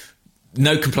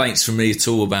 No complaints from me at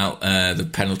all about the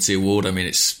penalty award. I mean,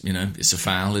 it's a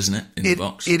foul, isn't it, in the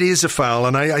box? It is a foul,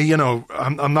 and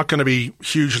I'm not going to be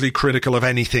hugely critical of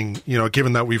anything,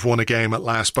 given that we've won a game at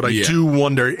last, but I do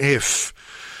wonder if,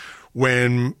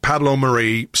 when Pablo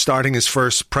Mari, starting his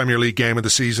first Premier League game of the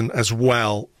season as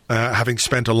well, having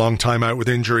spent a long time out with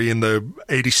injury in the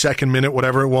 82nd minute,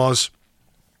 whatever it was,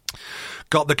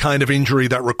 got the kind of injury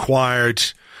that required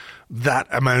that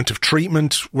amount of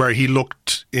treatment, where he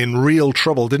looked in real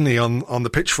trouble, didn't he, on the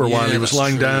pitch for a while? He was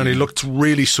lying down. He looked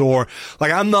really sore.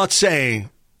 Like, I'm not saying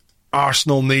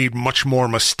Arsenal need much more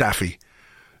Mustafi.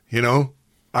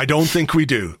 I don't think we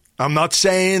do. I'm not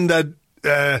saying that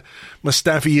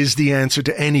Mustafi is the answer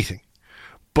to anything.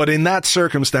 But in that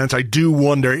circumstance, I do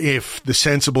wonder if the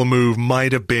sensible move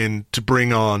might have been to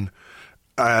bring on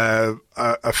a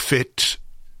fit,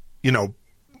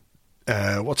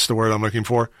 what's the word I'm looking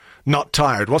for? Not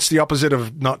tired. What's the opposite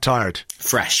of not tired?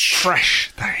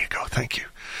 Fresh. There you go. Thank you.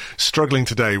 Struggling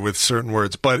today with certain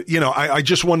words. But, I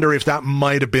just wonder if that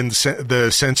might have been the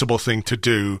sensible thing to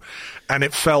do. And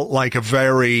it felt like a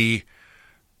very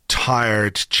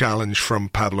tired challenge from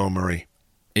Pablo Mari.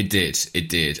 It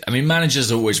did. I mean, managers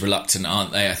are always reluctant,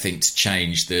 aren't they, I think, to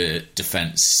change the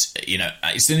defence.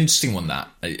 It's an interesting one, that.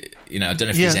 I don't know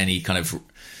if there's any kind of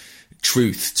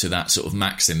truth to that sort of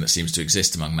maxim that seems to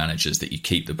exist among managers, that you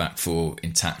keep the back four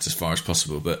intact as far as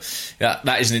possible. But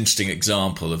that is an interesting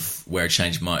example of where a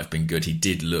change might have been good. He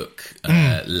did look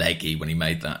leggy when he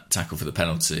made that tackle for the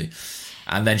penalty.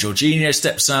 And then Jorginho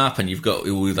steps up, and you've got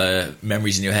all the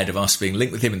memories in your head of us being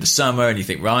linked with him in the summer, and you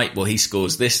think, right, well, he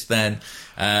scores this then.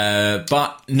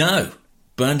 But no,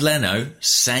 Bernd Leno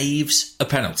saves a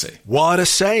penalty. What a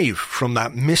save from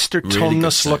that Mr.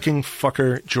 Tumnus-looking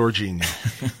fucker, Jorginho.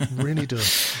 Really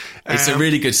does. It's a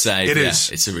really good save. It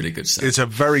is. It's a really good save. It's a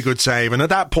very good save. And at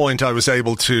that point, I was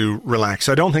able to relax.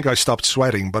 I don't think I stopped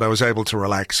sweating, but I was able to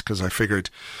relax because I figured,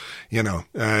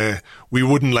 we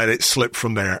wouldn't let it slip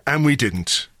from there. And we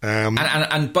didn't.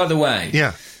 And by the way,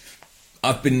 yeah,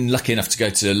 I've been lucky enough to go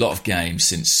to a lot of games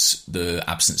since the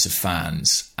absence of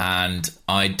fans. And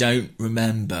I don't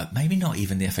remember, maybe not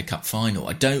even the FA Cup final,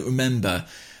 I don't remember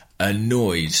a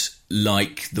noise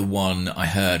like the one I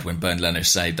heard when Bernd Leno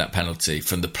saved that penalty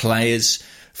from the players,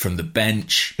 from the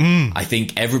bench. I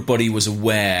think everybody was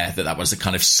aware that was a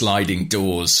kind of sliding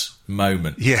doors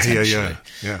moment.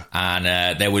 Yeah.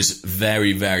 And there was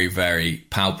very, very, very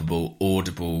palpable,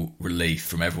 audible relief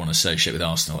from everyone associated with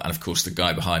Arsenal. And of course, the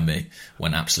guy behind me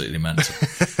went absolutely mental.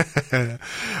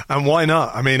 And why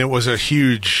not? I mean, it was a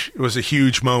huge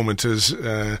moment as,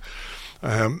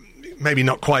 maybe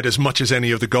not quite as much as any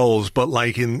of the goals, but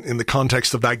like in the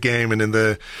context of that game and in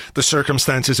the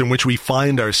circumstances in which we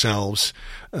find ourselves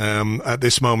at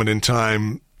this moment in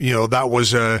time,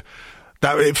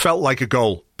 it felt like a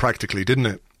goal practically, didn't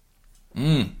it?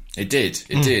 It did.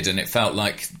 It did. And it felt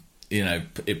like,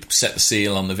 it set the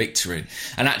seal on the victory.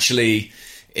 And actually,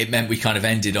 it meant we kind of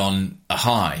ended on a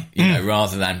high,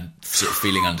 rather than sort of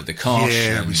feeling under the cosh.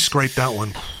 Yeah, we scraped that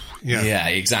one. Yeah,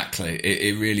 exactly.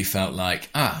 It really felt like,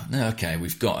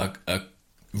 we've got a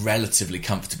relatively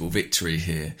comfortable victory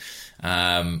here.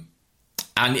 And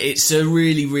it's a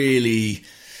really, really,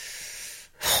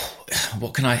 how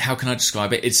can I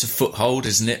describe it? It's a foothold,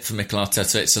 isn't it, for Mikel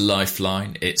Arteta? It's a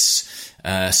lifeline. It's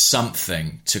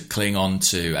something to cling on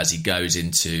to as he goes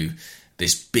into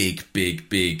this big, big,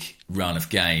 big run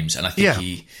of games. And I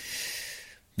think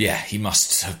he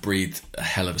must have breathed a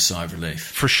hell of a sigh of relief.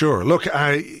 For sure. Look,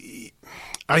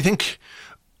 I think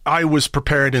I was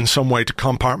prepared in some way to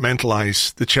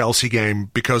compartmentalise the Chelsea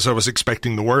game because I was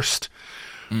expecting the worst.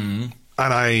 And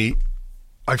I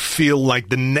feel like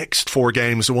the next 4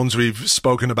 games, the ones we've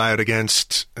spoken about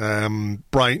against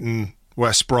Brighton,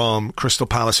 West Brom, Crystal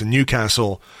Palace and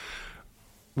Newcastle,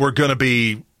 were going to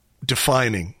be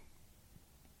defining.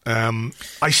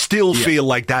 I still feel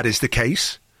like that is the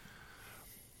case.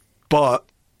 But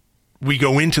we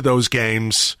go into those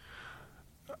games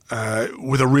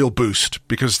with a real boost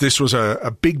because this was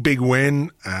a big, big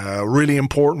win, a really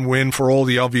important win for all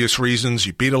the obvious reasons.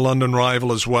 You beat a London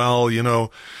rival as well, to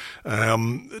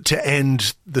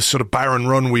end the sort of barren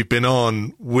run we've been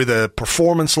on with a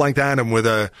performance like that and with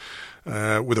a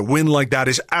win like that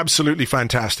is absolutely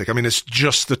fantastic. I mean, it's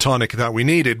just the tonic that we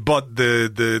needed, but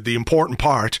the important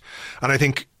part, and I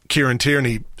think Kieran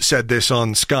Tierney said this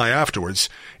on Sky afterwards,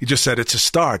 he just said it's a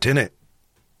start, innit?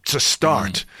 It's a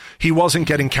start. He wasn't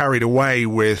getting carried away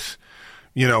with,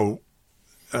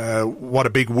 what a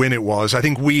big win it was. I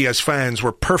think we as fans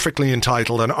were perfectly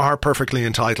entitled and are perfectly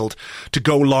entitled to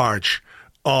go large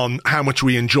on how much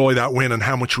we enjoy that win and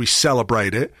how much we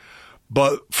celebrate it.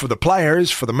 But for the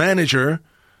players, for the manager,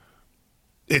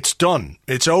 it's done.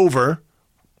 It's over.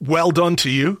 Well done to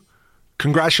you.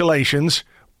 Congratulations.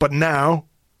 But now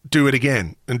do it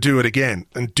again and do it again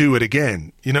and do it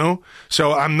again,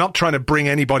 So I'm not trying to bring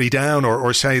anybody down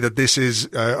or say that this is,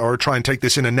 or try and take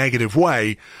this in a negative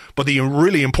way. But the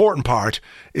really important part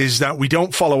is that we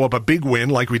don't follow up a big win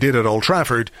like we did at Old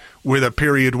Trafford with a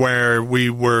period where we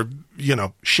were,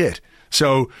 shit.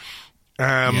 So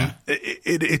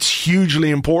it's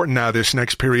hugely important now, this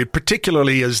next period,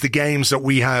 particularly as the games that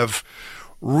we have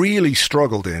really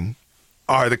struggled in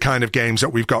are the kind of games that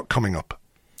we've got coming up.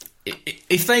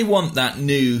 If they want that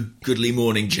new Goodly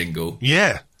Morning jingle...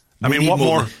 Yeah. I mean, what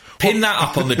more... Pin that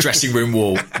up on the dressing room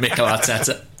wall, Mikel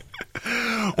Arteta.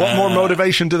 What more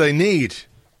motivation do they need?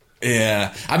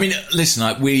 Yeah. I mean,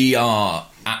 listen, we are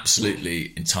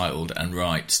absolutely entitled and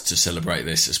right to celebrate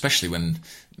this, especially when,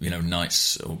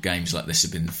 nights or games like this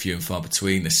have been few and far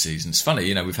between this season. It's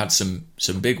funny, we've had some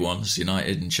big ones,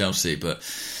 United and Chelsea, but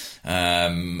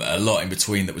a lot in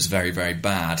between that was very, very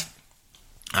bad.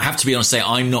 I have to be honest, say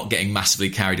I'm not getting massively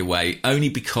carried away, only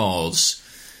because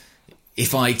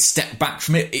if I step back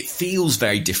from it, it feels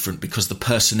very different because the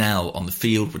personnel on the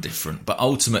field were different. But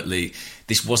ultimately,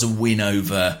 this was a win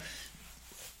over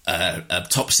a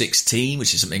top 6 team,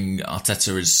 which is something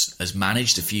Arteta has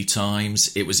managed a few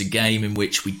times. It was a game in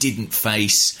which we didn't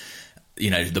face,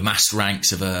 the massed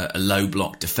ranks of a low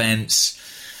block defence.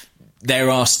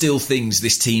 There are still things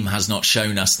this team has not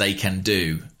shown us they can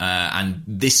do. And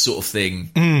this sort of thing,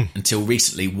 until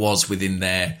recently, was within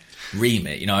their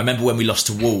remit. I remember when we lost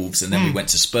to Wolves and then we went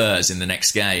to Spurs in the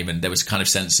next game, and there was a kind of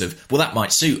sense of, well, that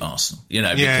might suit Arsenal,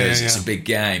 because it's a big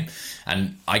game.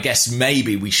 And I guess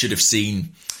maybe we should have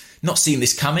not seen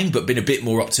this coming, but been a bit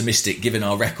more optimistic given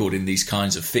our record in these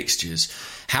kinds of fixtures.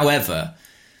 However,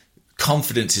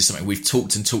 confidence is something we've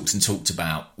talked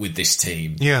about with this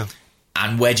team. Yeah.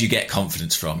 And where do you get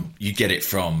confidence from? You get it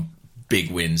from big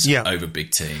wins over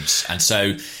big teams. And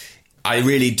so I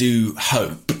really do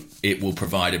hope it will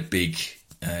provide a big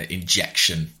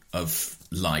injection of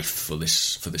life for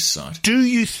this side. Do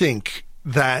you think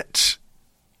that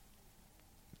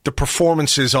the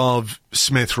performances of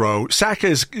Smith Rowe, Saka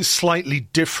is slightly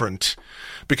different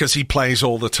because he plays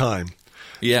all the time?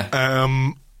 Yeah.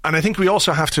 And I think we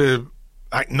also have to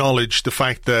acknowledge the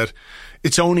fact that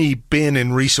it's only been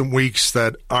in recent weeks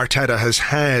that Arteta has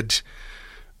had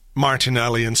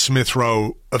Martinelli and Smith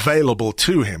Rowe available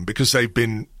to him because they've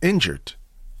been injured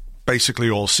basically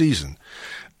all season.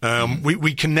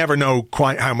 We can never know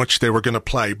quite how much they were going to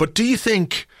play. But do you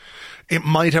think it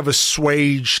might have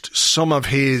assuaged some of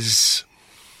his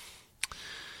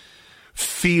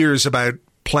fears about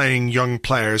playing young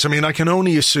players? I mean, I can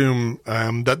only assume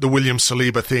that the William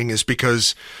Saliba thing is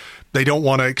because they don't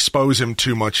want to expose him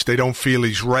too much. They don't feel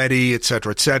he's ready,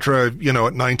 etc., etc. You know,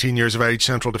 at 19 years of age,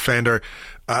 central defender.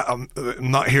 I'm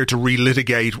not here to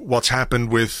relitigate what's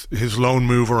happened with his loan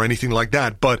move or anything like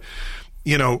that. But,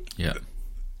 you know,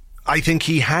 I think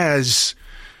he has,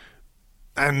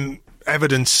 and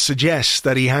evidence suggests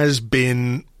that he has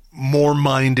been more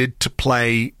minded to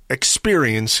play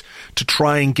experience to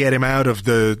try and get him out of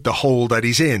the hole that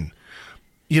he's in.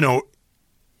 You know,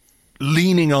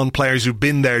 leaning on players who've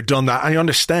been there, done that. I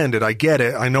understand it. I get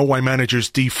it. I know why managers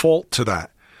default to that.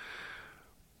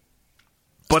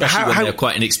 But especially when they're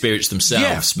quite inexperienced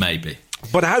themselves, maybe.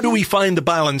 But how do we find the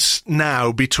balance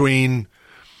now between,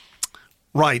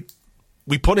 right,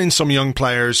 we put in some young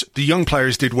players, the young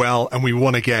players did well, and we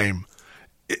won a game.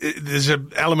 There's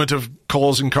an element of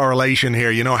cause and correlation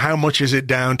here. You know, how much is it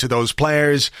down to those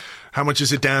players? How much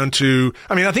is it down to...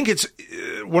 I mean, I think it's...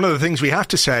 One of the things we have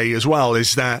to say as well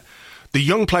is that the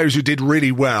young players who did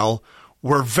really well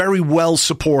were very well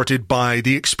supported by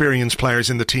the experienced players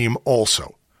in the team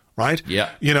also. Right? Yeah.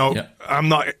 You know, I'm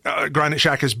not Granit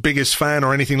Xhaka's biggest fan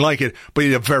or anything like it, but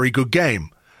he had a very good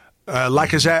game.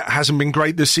 Lacazette hasn't been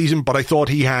great this season, but I thought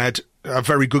he had a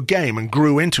very good game and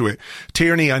grew into it.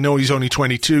 Tierney, I know he's only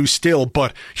 22 still,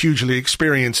 but hugely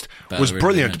experienced, was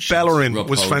brilliant. Bellerin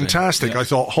was fantastic. I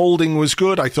thought Holding was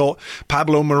good. I thought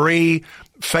Pablo Mari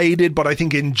faded, but I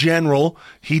think in general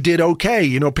he did okay,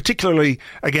 you know, particularly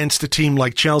against a team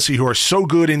like Chelsea who are so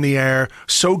good in the air,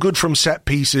 so good from set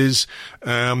pieces.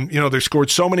 You know, they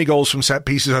scored so many goals from set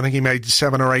pieces. I think he made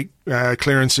 7 or 8 headed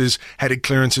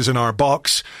clearances in our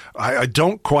box. I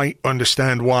don't quite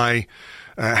understand why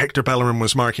Hector Bellerin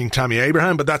was marking Tammy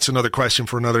Abraham, but that's another question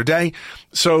for another day.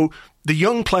 So the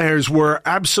young players were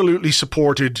absolutely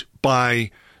supported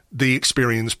by the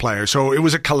experienced players. So it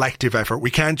was a collective effort. We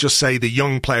can't just say the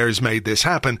young players made this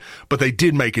happen, but they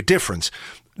did make a difference.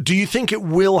 Do you think it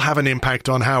will have an impact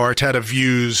on how Arteta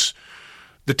views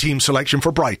the team selection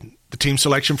for Brighton, the team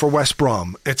selection for West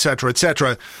Brom, etc.,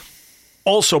 etc.?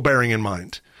 Also bearing in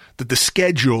mind that the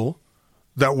schedule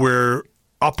that we're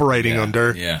operating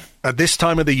under at this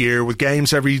time of the year with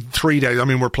games every 3 days. I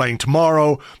mean, we're playing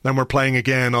tomorrow, then we're playing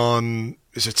again on,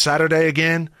 is it Saturday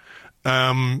again?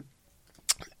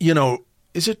 You know,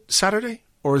 is it Saturday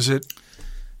or is it?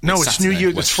 No, it's Saturday, New Year.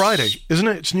 It's Friday, isn't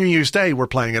it? It's New Year's Day. We're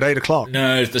playing at 8 o'clock.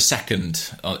 No, the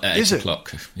 2nd at 8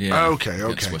 o'clock. Yeah. Okay.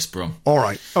 Against West Brom. All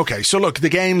right. Okay. So look, the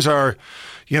games are,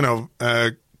 you know,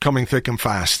 coming thick and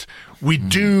fast. We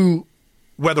do,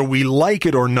 whether we like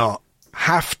it or not,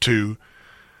 have to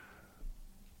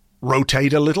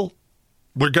rotate a little.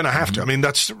 We're going to have to. I mean,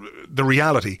 that's the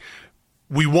reality.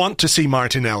 We want to see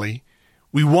Martinelli.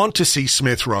 We want to see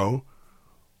Smith Rowe.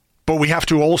 But we have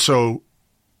to also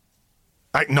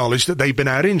acknowledge that they've been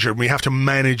out injured. We have to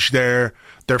manage their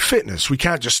fitness. We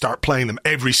can't just start playing them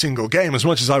every single game. As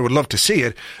much as I would love to see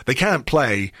it, they can't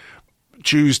play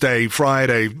Tuesday,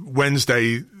 Friday,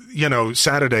 Wednesday, you know,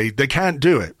 Saturday. They can't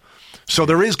do it. So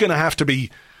there is going to have to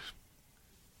be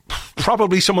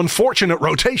probably some unfortunate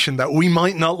rotation that we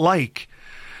might not like.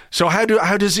 So how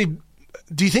does he?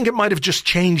 Do you think it might have just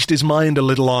changed his mind a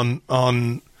little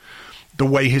on the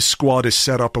way his squad is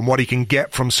set up and what he can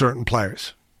get from certain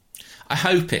players? I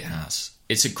hope it has.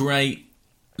 It's a great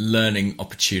learning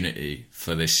opportunity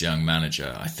for this young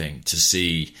manager, I think, to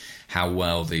see how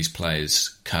well these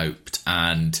players coped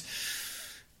and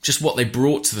just what they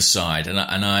brought to the side. And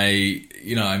I,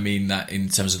 you know, I mean that in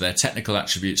terms of their technical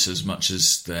attributes as much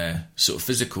as their sort of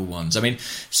physical ones. I mean,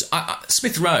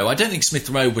 Smith Rowe, I don't think Smith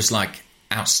Rowe was like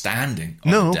outstanding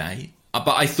on the day,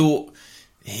 but I thought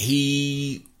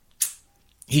he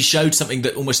showed something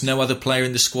that almost no other player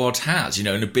in the squad has, you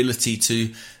know, an ability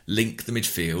to link the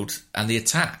midfield and the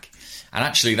attack. And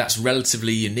actually that's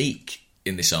relatively unique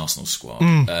in this Arsenal squad.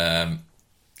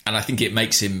 And I think it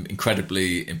makes him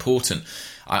incredibly important.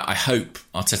 I hope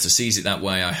Arteta sees it that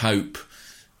way. I hope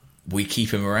we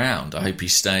keep him around. I hope he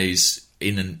stays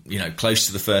in and close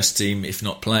to the first team, if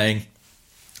not playing,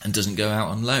 and doesn't go out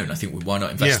on loan. I think why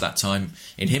not invest that time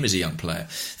in him as a young player?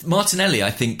 Martinelli,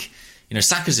 I think,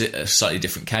 Saka's a slightly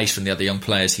different case from the other young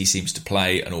players. He seems to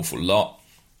play an awful lot,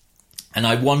 and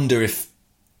I wonder if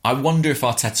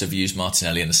Arteta views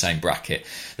Martinelli in the same bracket.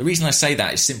 The reason I say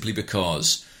that is simply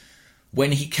because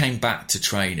when he came back to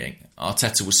training,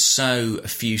 Arteta was so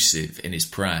effusive in his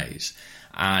praise,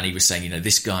 and he was saying,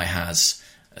 this guy has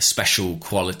a special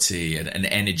quality and an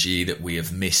energy that we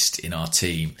have missed in our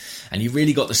team. And you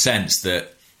really got the sense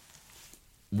that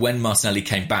when Martinelli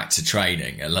came back to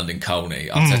training at London Colney,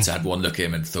 Arteta had one look at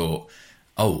him and thought,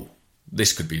 oh,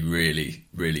 this could be really,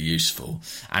 really useful.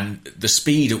 And the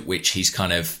speed at which he's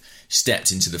kind of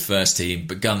stepped into the first team,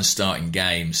 begun starting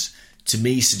games, to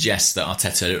me suggests that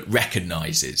Arteta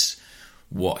recognises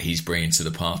what he's bringing to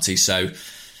the party. So,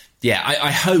 yeah,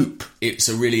 I hope it's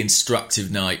a really instructive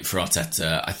night for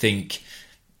Arteta. I think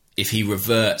if he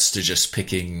reverts to just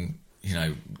picking,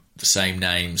 the same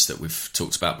names that we've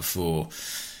talked about before,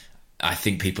 I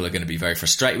think people are going to be very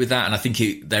frustrated with that, and I think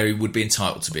they would be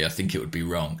entitled to be. I think it would be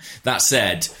wrong. That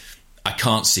said, I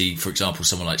can't see, for example,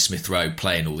 someone like Smith Rowe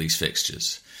playing all these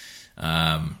fixtures.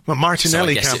 Well,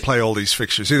 Martinelli can't play all these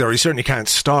fixtures either. He certainly can't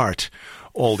start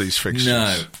all these fixtures.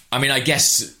 No. I mean, I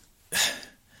guess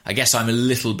I'm a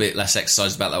little bit less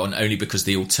excited about that one, only because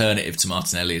the alternative to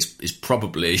Martinelli is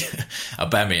probably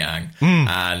Aubameyang.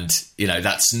 And,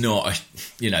 that's not,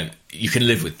 you can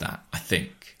live with that, I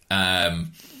think.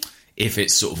 If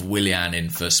it's sort of Willian in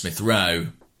for Smith Rowe,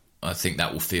 I think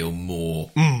that will feel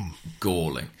more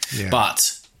galling. Yeah. But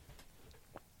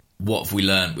what have we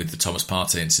learned with the Thomas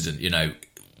Partey incident?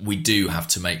 We do have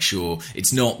to make sure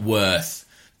it's not worth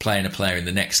playing a player in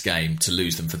the next game to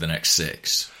lose them for the next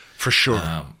 6. For sure,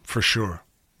 for sure.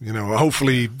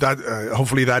 Hopefully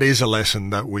that is a lesson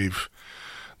that we've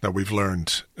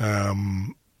learned.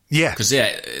 Because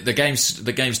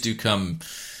the games do come,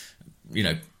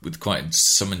 with quite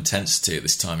some intensity at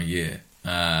this time of year.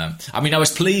 I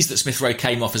was pleased that Smith Rowe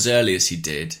came off as early as he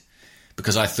did,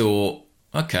 because I thought,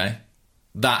 okay,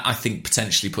 that I think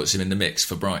potentially puts him in the mix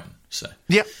for Brighton. So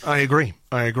yeah, I agree.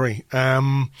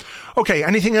 Okay,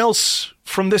 anything else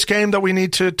from this game that we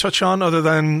need to touch on other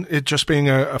than it just being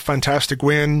a fantastic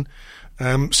win,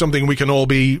 something we can all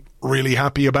be really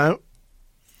happy about?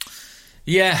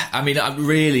 Yeah, I'm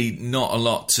really not a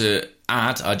lot to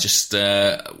add. I just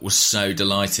was so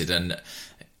delighted, and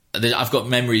I've got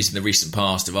memories in the recent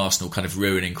past of Arsenal kind of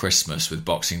ruining Christmas with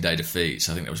Boxing Day defeats.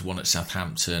 I think there was one at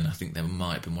Southampton. I think there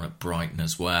might have been one at Brighton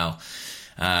as well.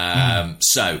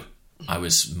 So I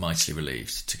was mightily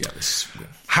relieved to get this win.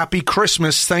 Happy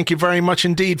Christmas. Thank you very much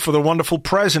indeed for the wonderful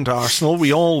present, Arsenal.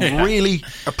 We all really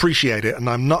appreciate it. And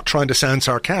I'm not trying to sound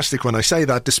sarcastic when I say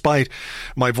that, despite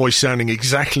my voice sounding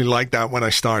exactly like that when I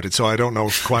started. So I don't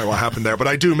know quite what happened there, but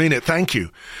I do mean it. Thank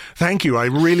you. Thank you. I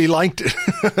really liked it.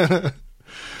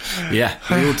 Yeah,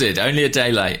 we all did. Only a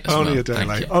day late. Only a day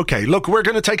late. Okay, look, we're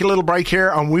going to take a little break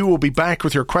here, and we will be back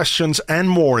with your questions and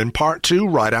more in part 2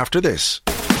 right after this.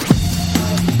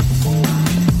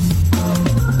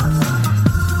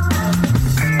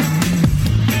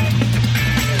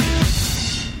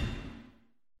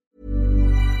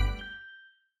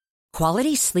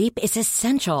 Quality sleep is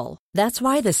essential. That's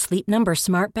why the Sleep Number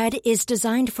Smart Bed is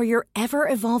designed for your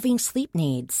ever-evolving sleep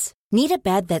needs. Need a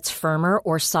bed that's firmer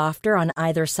or softer on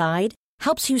either side?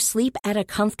 Helps you sleep at a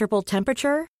comfortable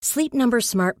temperature? Sleep Number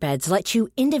Smart Beds let you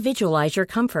individualize your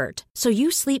comfort, so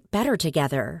you sleep better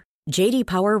together. J.D.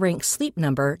 Power ranks Sleep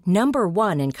Number number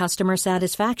 1 in customer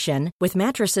satisfaction with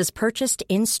mattresses purchased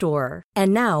in-store.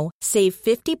 And now, save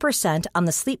 50% on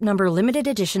the Sleep Number Limited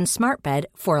Edition Smart Bed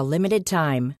for a limited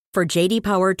time. For J.D.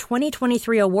 Power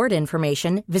 2023 award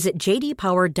information, visit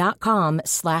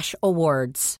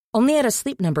jdpower.com/awards. Only at a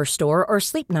Sleep Number store or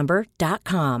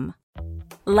sleepnumber.com.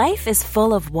 Life is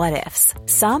full of what-ifs.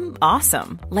 Some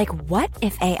awesome, like what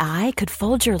if AI could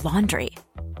fold your laundry?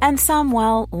 And some,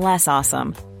 well, less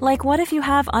awesome, like what if you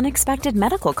have unexpected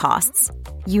medical costs?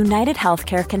 United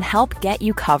Healthcare can help get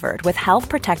you covered with Health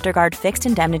Protector Guard fixed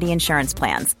indemnity insurance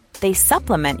plans. They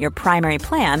supplement your primary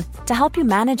plan to help you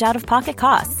manage out-of-pocket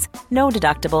costs. No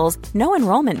deductibles, no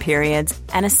enrollment periods,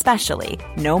 and especially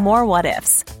no more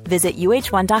what-ifs. Visit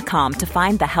uh1.com to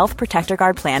find the Health Protector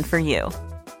Guard plan for you.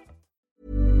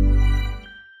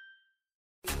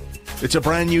 It's a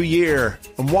brand new year,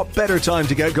 and what better time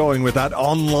to get going with that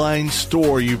online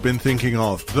store you've been thinking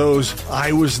of? Those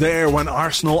 "I was there when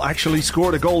Arsenal actually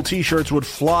scored a goal" t-shirts would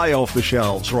fly off the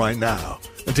shelves right now.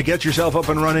 And to get yourself up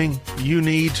and running, you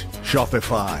need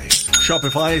Shopify.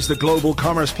 Shopify is the global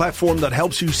commerce platform that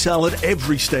helps you sell at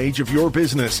every stage of your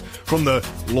business. From the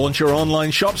launch your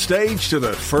online shop stage to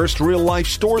the first real-life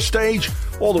store stage,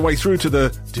 all the way through to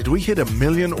the "did we hit 1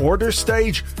 million orders"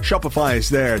 stage, Shopify is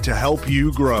there to help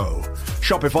you grow.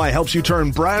 Shopify helps you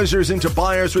turn browsers into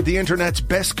buyers with the internet's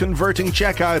best converting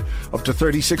checkout, up to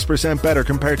 36% better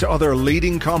compared to other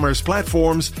leading commerce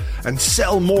platforms, and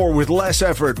sell more with less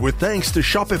effort with thanks to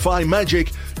Shopify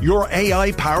Magic, your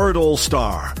AI-powered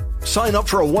all-star. Sign up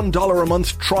for a $1 a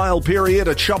month trial period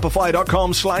at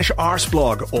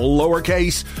shopify.com/arseblog, all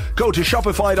lowercase. Go to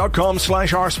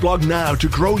shopify.com/arseblog now to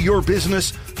grow your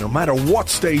business no matter what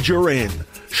stage you're in.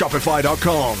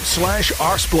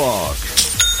 Shopify.com/arseblog.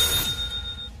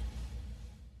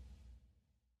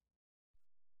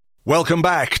 Welcome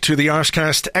back to the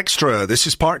Arsecast Extra. This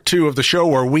is part 2 of the show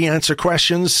where we answer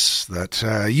questions that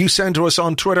you send to us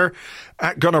on Twitter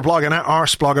at Gunnerblog and at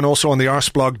Arseblog, and also on the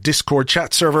Arseblog Discord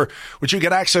chat server, which you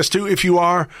get access to if you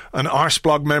are an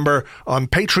Arseblog member on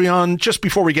Patreon. Just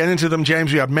before we get into them,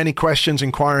 James, we had many questions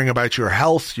inquiring about your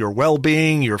health, your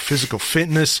well-being, your physical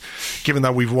fitness. Given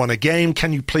that we've won a game,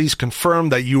 can you please confirm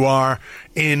that you are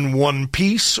in one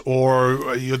piece,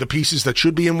 or the pieces that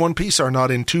should be in one piece are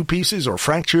not in two pieces, or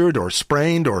fractured or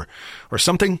sprained or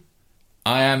something?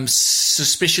 I am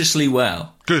suspiciously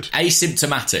well. Good.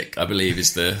 Asymptomatic, I believe,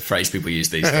 is the phrase people use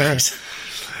these days.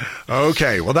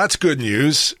 Okay, well, that's good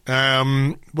news.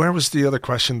 Where was the other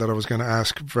question that I was going to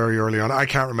ask very early on? I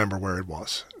can't remember where it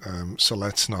was. So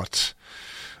let's not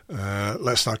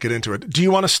get into it. Do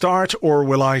you want to start, or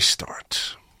will I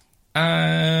start?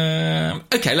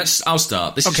 Okay, I'll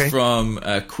start. This is from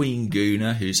Queen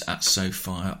Gooner, who's at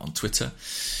SoFire on Twitter.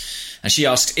 And she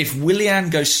asks, if Willian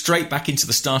goes straight back into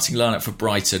the starting lineup for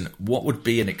Brighton, what would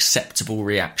be an acceptable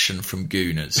reaction from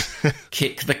Gooners?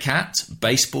 Kick the cat?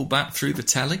 Baseball bat through the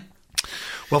telly?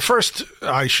 Well, first,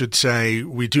 I should say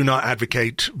we do not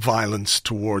advocate violence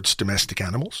towards domestic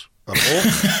animals at all.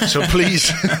 So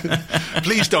please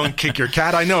don't kick your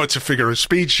cat. I know it's a figure of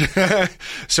speech.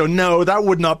 So no, that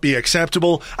would not be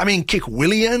acceptable. I mean, kick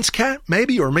Willian's cat,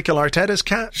 maybe, or Mikel Arteta's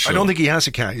cat. Sure. I don't think he has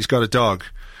a cat. He's got a dog.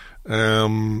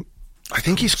 I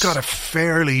think he's got a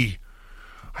fairly...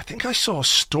 I think I saw a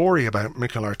story about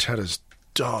Mikel Arteta's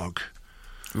dog.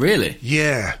 Really?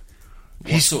 Yeah.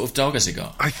 What sort of dog has he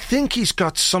got? I think he's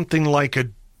got something like I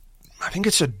think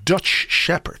it's a Dutch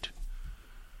Shepherd.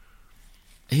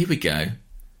 Here we go.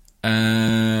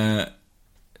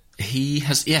 He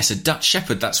has... Yes, a Dutch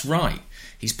Shepherd, that's right.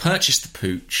 He's purchased the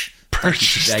pooch. Are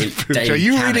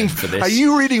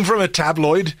you reading from a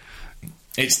tabloid?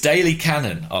 It's Daily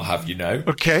Cannon, I'll have you know.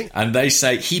 Okay. And they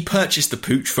say he purchased the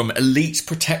pooch from Elite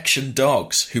Protection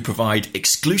Dogs, who provide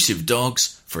exclusive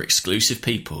dogs for exclusive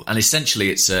people. And essentially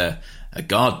it's a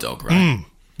guard dog, right?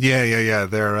 Yeah.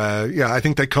 They're I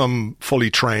think they come fully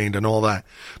trained and all that.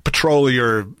 Patrol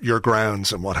your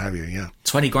grounds and what have you, yeah.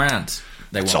 20 grand.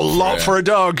 It's a lot for a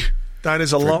dog. That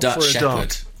is a lot for a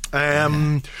dog.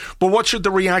 But what should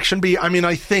the reaction be? I mean,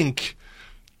 I think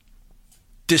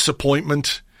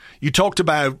disappointment. You talked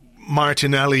about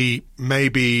Martinelli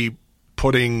maybe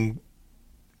putting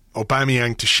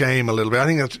Aubameyang to shame a little bit. I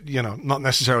think that's, not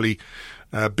necessarily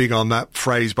big on that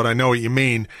phrase, but I know what you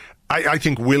mean. I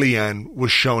think Willian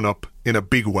was shown up in a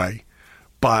big way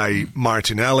by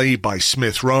Martinelli, by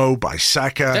Smith Rowe, by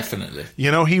Saka. Definitely.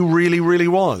 He really, really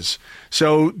was.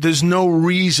 So there's no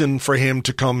reason for him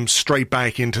to come straight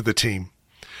back into the team.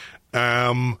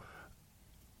 He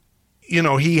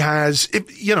has...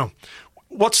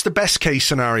 What's the best case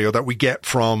scenario that we get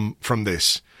from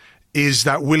this? Is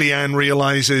that Willian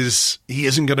realizes he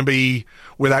isn't going to be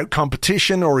without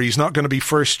competition, or he's not going to be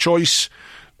first choice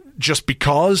just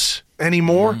because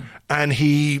anymore, and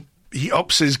he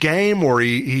ups his game, or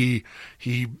he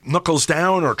knuckles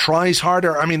down or tries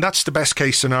harder. I mean, that's the best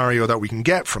case scenario that we can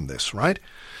get from this, right?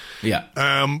 Yeah.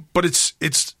 But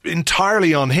it's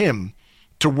entirely on him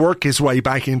to work his way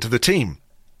back into the team.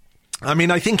 I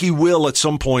mean, I think he will at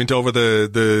some point over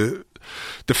the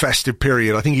festive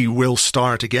period. I think he will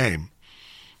start a game.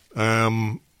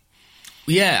 Yeah,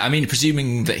 I mean,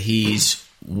 presuming that he's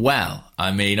well.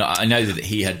 I mean, I know that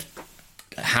he had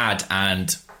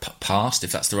and passed,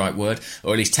 if that's the right word,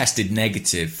 or at least tested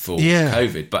negative for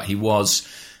COVID, but he was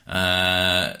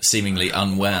seemingly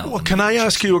unwell. Well, can I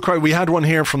ask you a question? We had one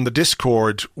here from the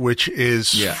Discord, which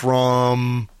is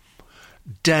from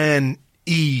Dan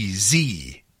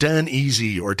EZ. Dan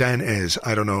Easy or Dan Ez,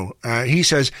 I don't know. He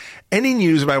says, any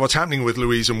news about what's happening with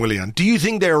Luiz and Willian? Do you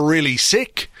think they're really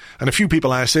sick? And a few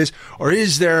people ask this. Or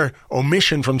is there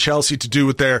omission from Chelsea to do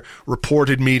with their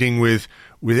reported meeting with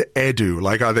Edu?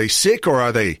 Like, are they sick or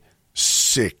are they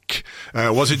sick?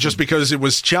 Was it just because it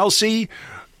was Chelsea,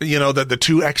 that the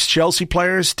two ex-Chelsea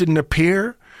players didn't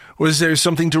appear? Was there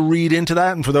something to read into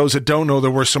that? And for those that don't know,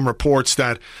 there were some reports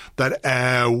that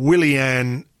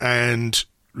Willian and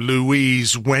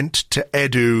Luiz went to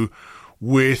Edu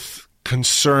with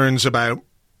concerns about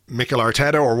Mikel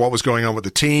Arteta or what was going on with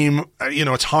the team.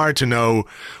 It's hard to know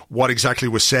what exactly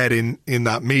was said in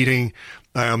that meeting.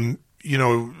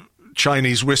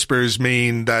 Chinese whispers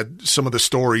mean that some of the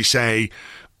stories say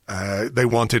they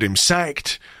wanted him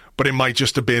sacked, but it might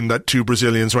just have been that two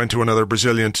Brazilians went to another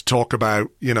Brazilian to talk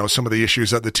about, some of the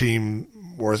issues that the team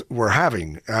were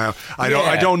having.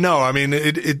 I don't know. I mean,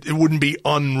 it wouldn't be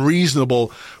unreasonable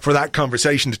for that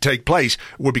conversation to take place.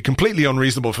 It would be completely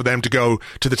unreasonable for them to go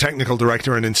to the technical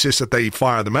director and insist that they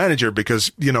fire the manager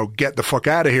because, get the fuck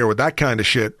out of here with that kind of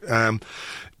shit.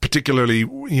 Particularly,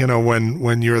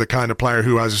 when you're the kind of player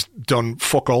who has done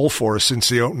fuck all for us since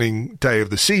the opening day of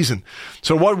the season.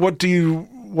 So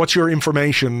what's your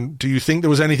information? Do you think there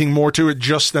was anything more to it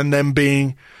just than them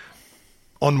being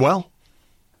unwell?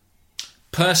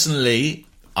 Personally,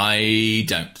 I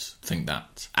don't think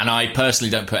that. And I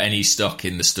personally don't put any stock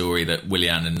in the story that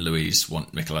Willian and Luiz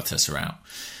want Mikel Arteta out.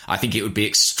 I think it would be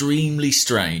extremely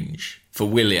strange for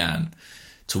Willian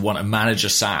to want a manager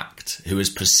sacked who has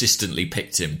persistently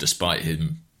picked him despite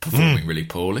him performing really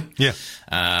poorly. Yeah.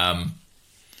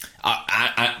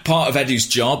 Part of Edu's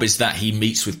job is that he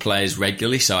meets with players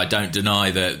regularly, so I don't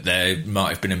deny that there might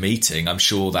have been a meeting. I'm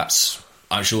sure that's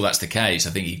the case.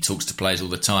 I think he talks to players all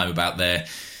the time about their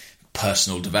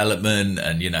personal development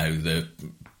and, the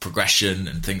progression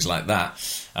and things like that.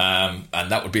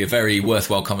 And that would be a very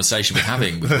worthwhile conversation we're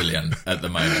having with Willian at the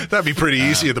moment. That'd be pretty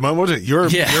easy at the moment, wouldn't it? You're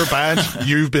bad.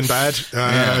 You've been bad.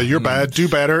 You're bad. Do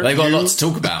better. They've got a lot to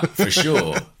talk about, for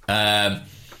sure.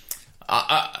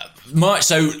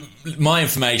 My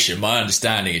information, my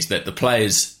understanding is that the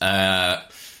players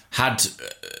had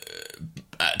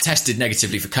tested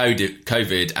negatively for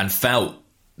COVID and felt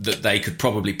that they could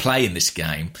probably play in this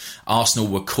game. Arsenal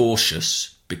were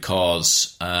cautious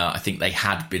because I think they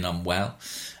had been unwell.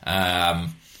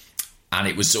 And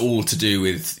it was all to do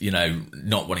with,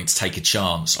 not wanting to take a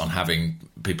chance on having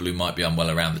people who might be unwell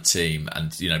around the team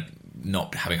and,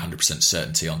 not having 100%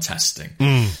 certainty on testing.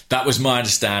 That was my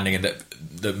understanding, and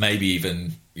that maybe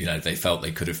even, they felt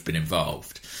they could have been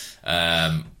involved.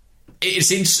 It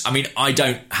seems, I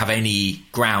don't have any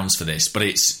grounds for this, but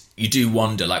you do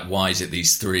wonder, why is it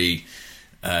these three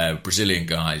Brazilian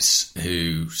guys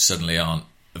who suddenly aren't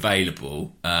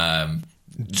available?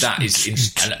 That is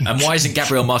interesting. And why isn't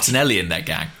Gabriel Martinelli in their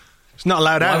gang? He's not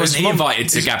allowed out. Why wasn't he invited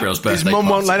to Gabriel's birthday His mum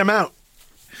party? won't let him out.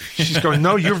 She's going,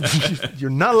 no, you're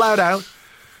not allowed out.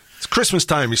 It's Christmas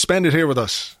time. You spend it here with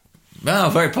us. Well,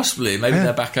 very possibly. Maybe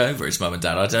they're back over, his mum and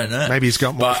dad. I don't know. Maybe he's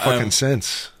got more fucking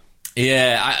sense.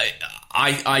 Yeah,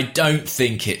 I don't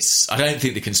think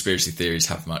the conspiracy theories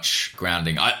have much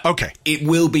grounding. Okay. It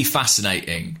will be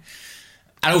fascinating.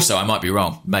 And also, I might be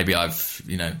wrong. Maybe I've,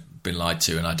 been lied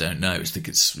to and I don't know. I think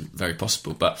it's very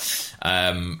possible. But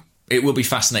it will be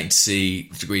fascinating to see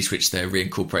the degree to which they're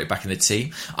reincorporated back in the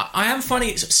team. I am finding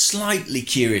it slightly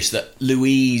curious that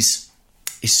Luiz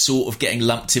is sort of getting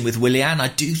lumped in with Willian. I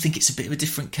do think it's a bit of a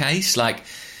different case.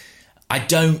 I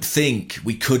don't think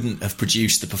we couldn't have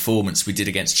produced the performance we did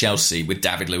against Chelsea with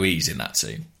David Luiz in that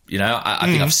team. I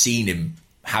think I've seen him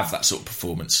have that sort of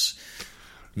performance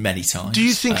many times. Do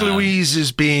you think Luiz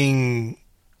is being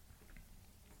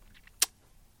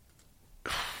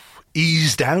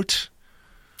eased out?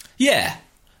 Yeah,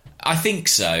 I think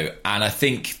so. And I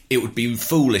think it would be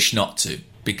foolish not to,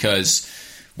 because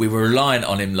we were reliant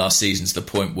on him last season to the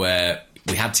point where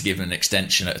we had to give him an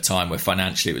extension at a time where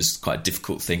financially it was quite a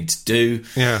difficult thing to do.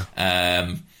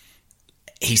 Yeah.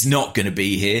 He's not going to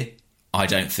be here, I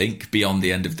don't think, beyond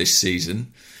the end of this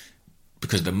season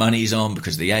because the money's on,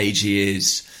 because of the age he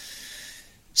is.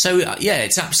 So,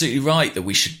 it's absolutely right that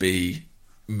we should be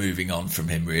moving on from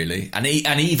him, really. And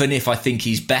even if I think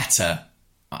he's better,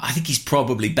 I think he's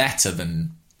probably better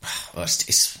than... Well,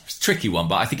 it's a tricky one,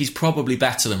 but I think he's probably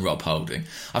better than Rob Holding.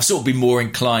 I've sort of been more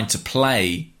inclined to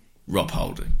play Rob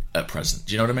Holding at present.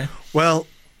 Do you know what I mean? Well,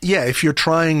 yeah, if you're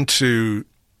trying to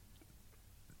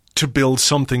build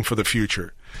something for the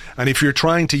future, and if you're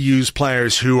trying to use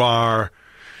players who are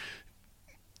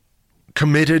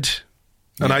committed,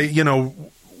 and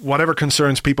whatever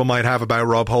concerns people might have about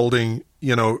Rob Holding,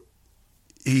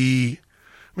 he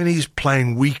I mean, he's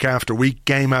playing week after week,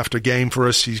 game after game for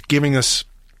us. He's giving us,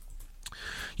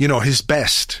 his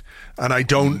best. And I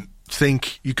don't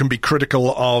think you can be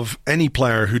critical of any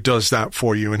player who does that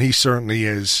for you, and he certainly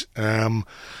is.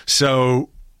 So,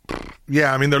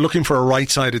 yeah, I mean, they're looking for a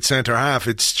right-sided centre-half.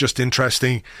 It's just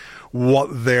interesting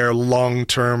what their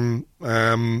long-term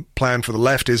plan for the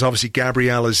left is. Obviously,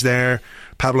 Gabriel is there.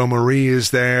 Pablo Mari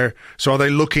is there. So are they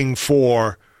looking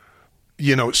for,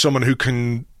 someone who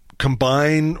can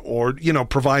combine or,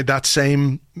 provide that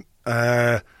same...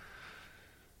 that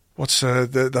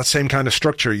same kind of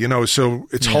structure, so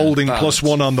it's Holding balance.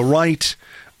 +1 on the right,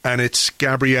 and it's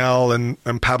Gabriel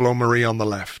and Pablo Mari on the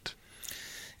left.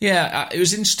 Yeah, it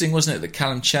was interesting, wasn't it, that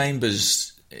Callum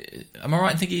Chambers... Am I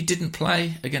right in thinking he didn't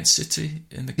play against City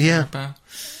in the Carabao?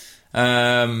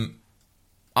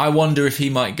 I wonder if he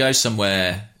might go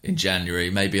somewhere in January,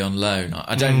 maybe on loan.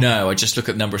 I don't know. I just look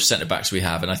at the number of centre-backs we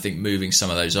have, and I think moving some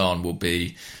of those on will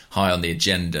be high on the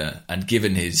agenda. And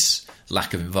given his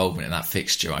lack of involvement in that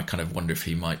fixture, I kind of wonder if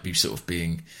he might be sort of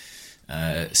being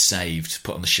saved,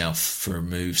 put on the shelf for a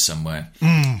move somewhere.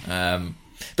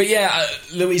 But yeah,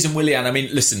 Luiz and Willian, I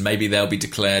mean, listen, maybe they'll be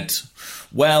declared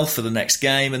well for the next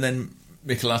game, and then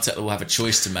Mikel Arteta will have a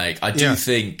choice to make. I do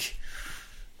think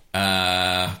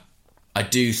that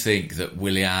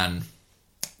Willian,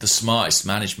 the smartest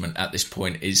management at this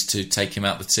point is to take him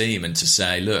out the team and to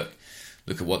say, look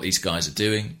at what these guys are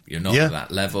doing. You're not at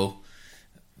that level.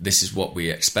 This is what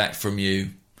we expect from you.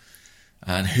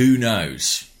 And who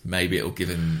knows, maybe it'll give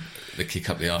him the kick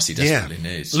up the arse he desperately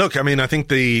needs. Look, I mean, I think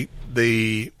the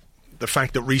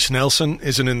fact that Reece Nelson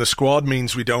isn't in the squad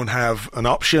means we don't have an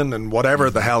option, and whatever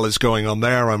the hell is going on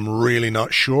there, I'm really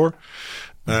not sure.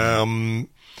 I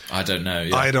don't know.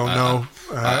 Yeah. I don't know.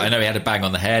 I know he had a bang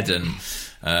on the head, and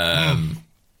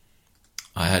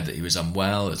I heard that he was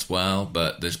unwell as well,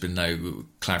 but there's been no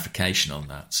clarification on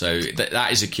that. So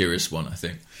that is a curious one, I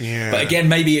think. Yeah. But again,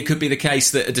 maybe it could be the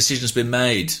case that a decision's been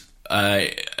made.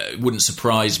 It wouldn't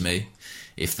surprise me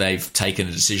if they've taken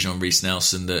a decision on Reece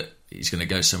Nelson that he's going to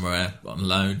go somewhere on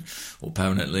loan or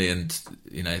permanently, and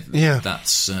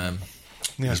that's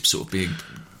he's sort of being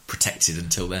protected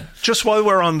until then. Just while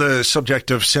we're on the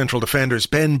subject of central defenders,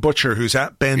 Ben Butcher, who's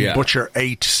at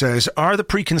Butcher8, says, are the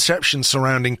preconceptions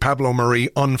surrounding Pablo Mari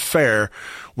unfair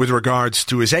with regards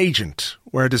to his agent?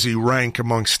 Where does he rank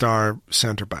amongst our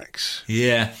centre-backs?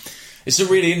 Yeah, it's a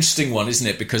really interesting one, isn't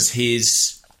it?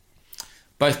 Because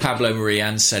both Pablo Mari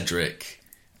and Cedric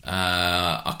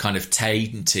are kind of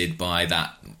tainted by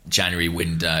that January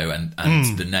window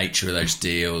and the nature of those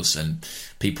deals and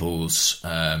people's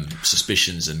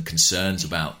suspicions and concerns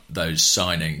about those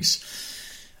signings.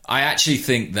 I actually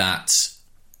think that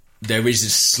there is a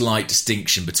slight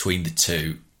distinction between the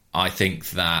two. I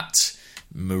think that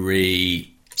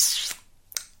Mari,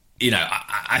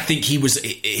 I think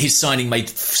his signing made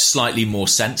slightly more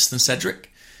sense than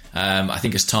Cedric. I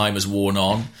think as time has worn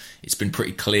on, it's been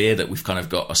pretty clear that we've kind of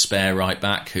got a spare right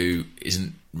back who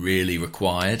isn't really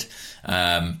required.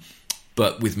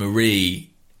 But with Mari,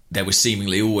 there was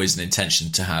seemingly always an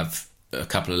intention to have a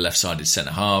couple of left-sided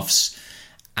centre-halves.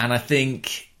 And I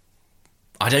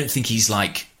don't think he's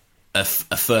like a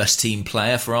first-team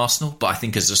player for Arsenal, but I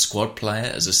think as a squad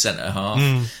player, as a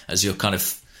centre-half, as your kind of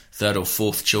third or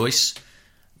fourth choice,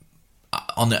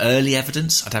 on the early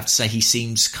evidence, I'd have to say he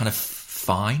seems kind of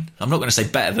fine. I'm not going to say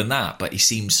better than that, but he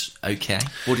seems okay.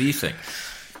 What do you think?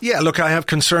 Yeah, look, I have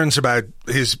concerns about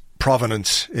his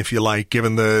provenance, if you like,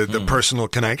 given the personal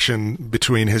connection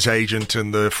between his agent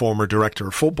and the former director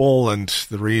of football, and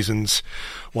the reasons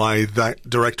why that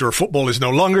director of football is no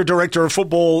longer director of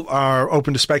football are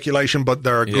open to speculation, but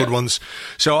there are good ones.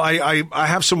 So I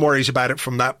have some worries about it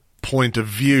from that point of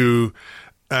view.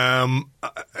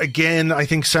 Again, I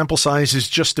think sample size is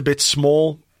just a bit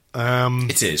small.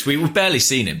 It is. We've barely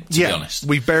seen him, to be honest.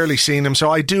 We've barely seen him.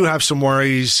 So I do have some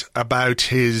worries about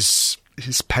his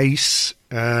pace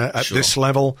at this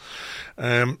level.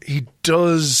 He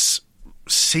does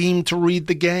seem to read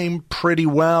the game pretty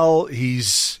well.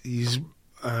 He's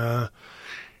a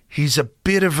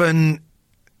bit of an...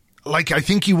 I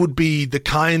think he would be the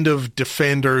kind of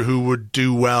defender who would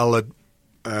do well at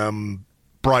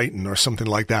Brighton or something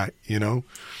like that,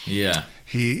 Yeah.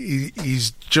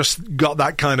 He's just got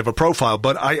that kind of a profile.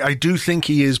 But I do think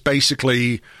he is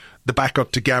basically the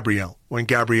backup to Gabriel when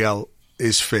Gabriel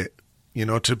is fit,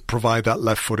 to provide that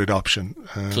left-footed option.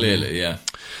 Clearly, yeah.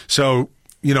 So,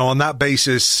 on that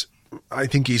basis, I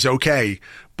think he's okay.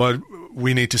 But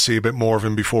we need to see a bit more of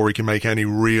him before we can make any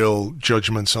real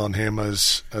judgments on him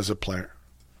as a player.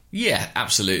 Yeah,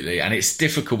 absolutely. And it's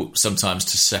difficult sometimes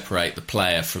to separate the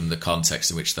player from the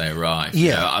context in which they arrive.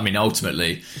 Yeah. I mean,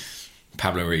 ultimately...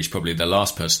 Pablo Mari is probably the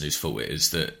last person whose fault it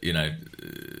is that,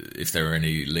 if there are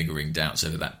any lingering doubts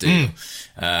over that deal.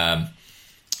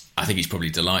 I think he's probably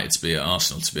delighted to be at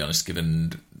Arsenal, to be honest,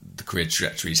 given the career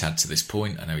trajectory he's had to this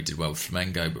point. I know he did well with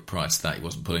Flamengo, but prior to that he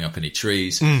wasn't pulling up any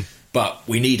trees. But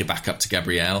we need a backup to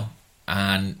Gabriel,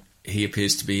 and he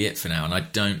appears to be it for now, and I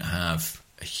don't have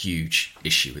a huge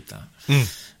issue with that.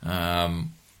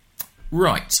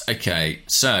 Right, okay,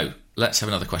 so let's have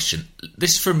another question.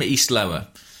 This is from East Lower,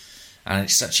 and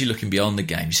it's actually looking beyond the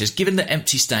game. He says, given that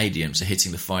empty stadiums are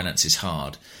hitting the finances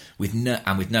hard with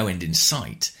no end in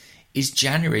sight, is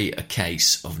January a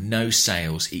case of no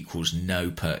sales equals no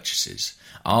purchases?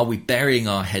 Are we burying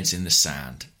our heads in the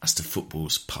sand as to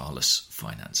football's parlous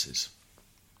finances?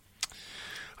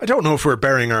 I don't know if we're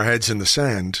burying our heads in the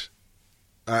sand.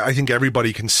 I think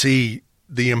everybody can see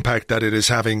the impact that it is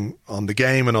having on the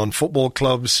game and on football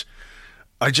clubs.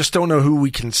 I just don't know who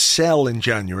we can sell in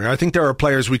January. I think there are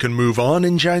players we can move on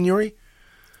in January,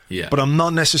 but I'm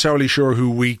not necessarily sure who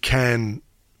we can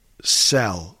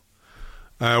sell.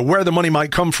 Where the money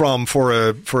might come from for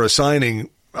a signing,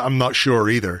 I'm not sure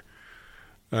either.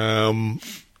 But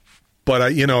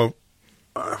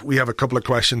we have a couple of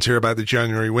questions here about the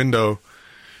January window.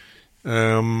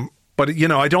 But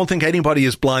I don't think anybody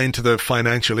is blind to the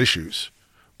financial issues.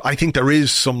 I think there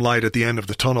is some light at the end of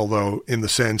the tunnel, though, in the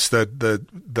sense that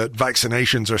that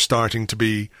vaccinations are starting to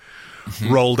be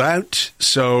rolled out.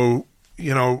 So,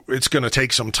 it's going to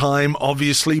take some time,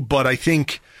 obviously. But I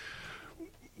think,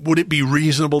 would it be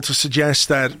reasonable to suggest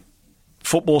that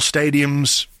football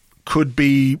stadiums could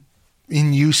be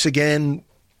in use again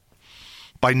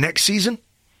by next season?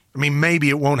 I mean, maybe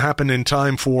it won't happen in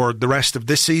time for the rest of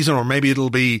this season, or maybe it'll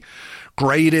be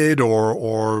graded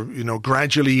or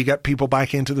gradually you get people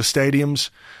back into the stadiums.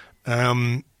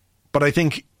 But I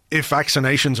think if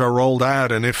vaccinations are rolled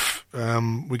out and if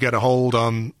we get a hold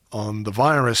on the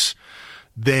virus,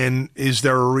 then is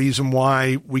there a reason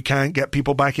why we can't get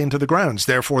people back into the grounds?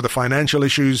 Therefore, the financial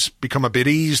issues become a bit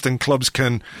eased and clubs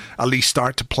can at least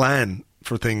start to plan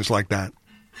for things like that.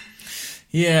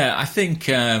 Yeah, I think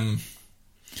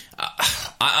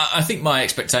I think my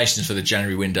expectations for the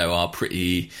January window are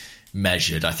pretty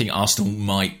measured. I think Arsenal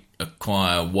might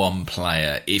acquire one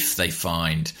player if they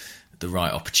find the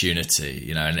right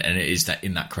opportunity, and it is that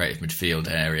in that creative midfield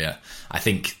area. I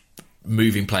think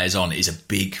moving players on is a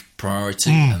big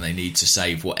priority, and they need to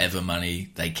save whatever money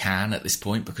they can at this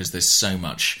point, because there's so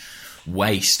much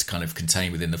waste kind of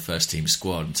contained within the first team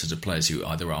squad in terms of players who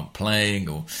either aren't playing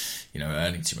or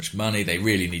earning too much money. They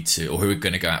really need to, or who are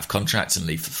going to go out of contracts and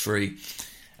leave for free.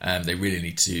 They really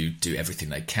need to do everything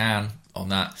they can on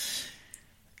that.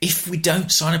 If we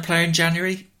don't sign a player in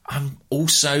January, I'm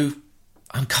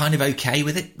kind of okay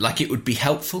with it. Like, it would be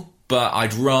helpful, but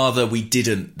I'd rather we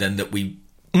didn't than that we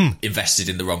invested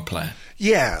in the wrong player.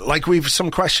 Yeah, like we've some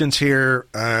questions here.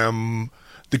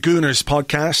 The Gooners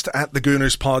podcast at the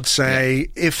Gooners Pod say,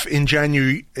 if in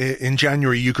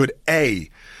January you could A,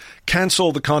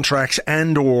 cancel the contracts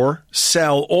and or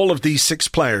sell all of these 6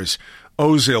 players,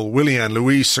 Ozil, Willian,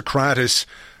 Luis, Socrates,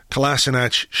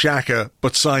 Kolasinac, Xhaka,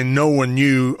 but sign no one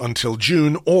new until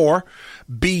June, or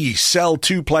B, sell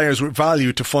 2 players with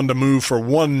value to fund a move for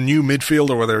one new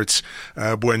midfielder, whether it's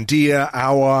Buendia,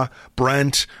 Awa,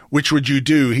 Brandt. Which would you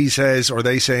do? He says, or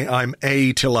they say, I'm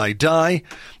A till I die.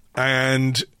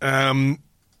 And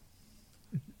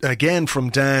again from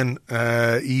Dan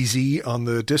Easy on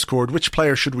the Discord, which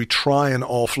player should we try and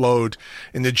offload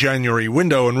in the January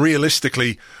window? And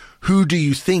realistically, who do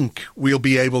you think we'll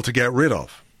be able to get rid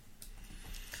of?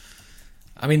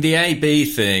 I mean, the A-B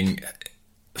thing,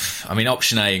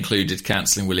 option A included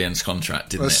cancelling Willian's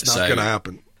contract, didn't it? That's not going to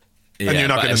happen. Yeah, and you're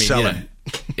not going to sell him.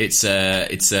 It's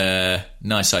a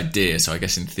nice idea, so I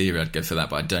guess in theory I'd go for that,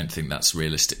 but I don't think that's a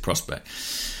realistic prospect.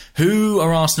 Who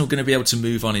are Arsenal going to be able to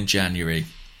move on in January?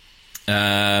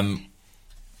 There's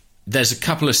a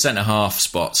couple of centre-half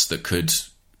spots that could,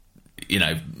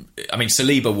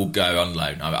 Saliba will go on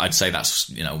loan. I'd say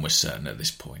that's, almost certain at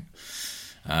this point.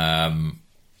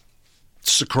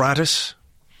 Socrates,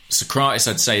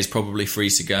 I'd say, is probably free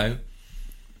to go.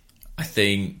 I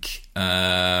think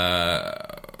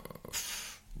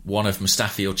one of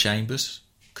Mustafi or Chambers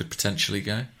could potentially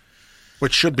go.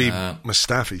 Which should be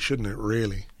Mustafi, shouldn't it,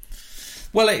 really?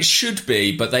 Well, it should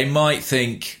be, but they might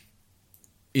think,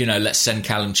 let's send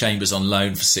Callum Chambers on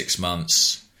loan for 6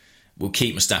 months. We'll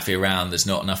keep Mustafi around. There's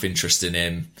not enough interest in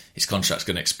him. His contract's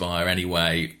going to expire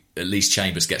anyway. At least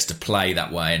Chambers gets to play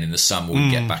that way, and in the summer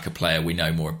we'll get back a player we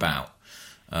know more about.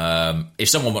 If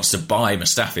someone wants to buy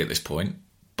Mustafi at this point,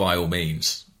 by all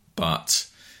means, but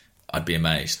I'd be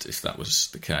amazed if that was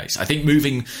the case. I think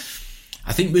moving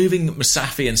I think moving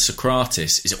Mustafi and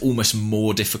Socrates is almost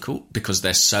more difficult because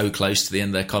they're so close to the end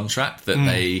of their contract that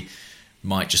they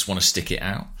might just want to stick it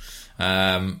out.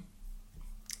 In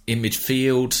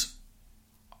midfield,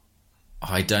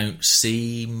 I don't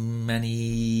see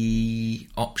many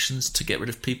options to get rid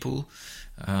of people.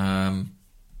 As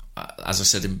I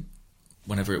said,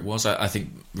 whenever it was, I think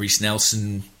Reece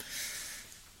Nelson,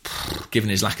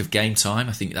 given his lack of game time,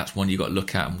 I think that's one you've got to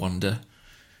look at and wonder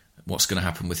what's going to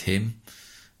happen with him.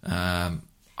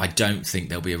 I don't think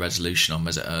there'll be a resolution on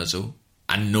Mesut Ozil,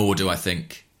 and nor do I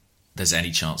think there's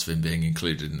any chance of him being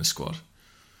included in the squad.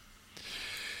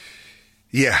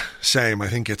 Yeah, same. I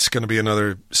think it's going to be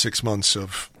another 6 months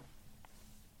of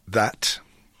that.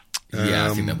 Yeah, I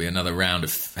think there'll be another round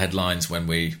of headlines when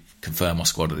we confirm our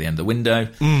squad at the end of the window.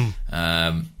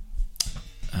 And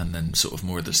then sort of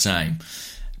more of the same.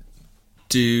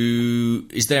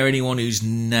 Is there anyone whose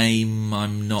name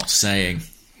I'm not saying?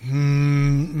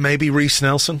 Maybe Reece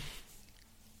Nelson.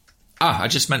 I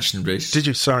just mentioned Reece. Did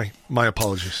you? Sorry, my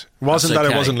apologies. It wasn't that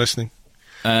I wasn't listening.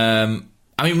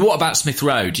 I mean, what about Smith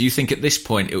Rowe? Do you think at this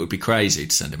point it would be crazy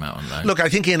to send him out on loan? Look, I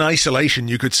think in isolation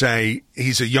you could say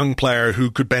he's a young player who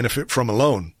could benefit from a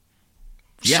loan.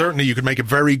 Yeah. Certainly you could make a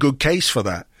very good case for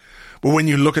that. But when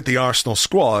you look at the Arsenal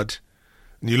squad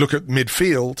and you look at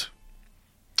midfield,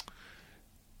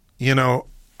 you know,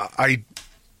 I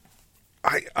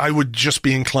would just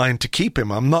be inclined to keep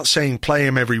him. I'm not saying play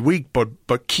him every week,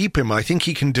 but keep him. I think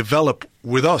he can develop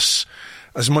with us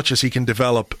as much as he can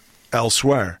develop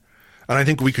elsewhere. And I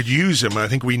think we could use him. I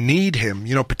think we need him,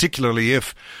 you know, particularly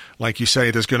if, like you say,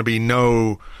 there's going to be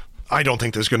I don't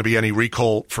think there's going to be any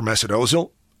recall for Mesut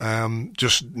Ozil.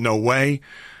 Just no way.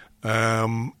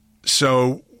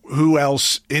 So who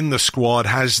else in the squad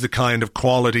has the kind of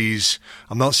qualities?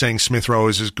 I'm not saying Smith Rowe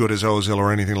is as good as Ozil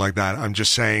or anything like that. I'm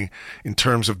just saying in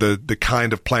terms of the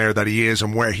kind of player that he is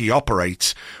and where he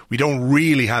operates, we don't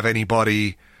really have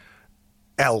anybody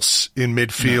else in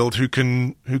midfield who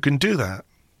can do that.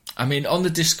 I mean, on the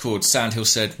Discord, Sandhill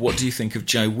said, "What do you think of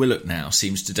Joe Willock now?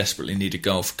 Seems to desperately need a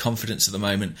goal for confidence at the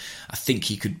moment. I think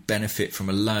he could benefit from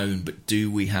a loan, but do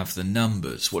we have the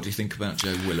numbers?" What do you think about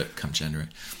Joe Willock come January?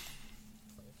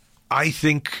 I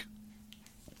think,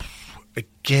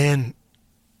 again,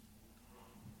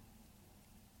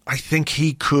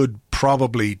 he could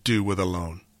probably do with a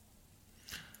loan.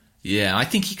 Yeah, I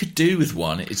think he could do with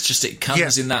one. It's just it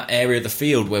comes in that area of the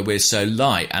field where we're so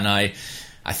light, and I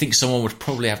think someone would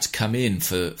probably have to come in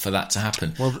for that to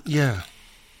happen. Well, yeah.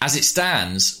 As it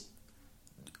stands,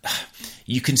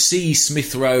 you can see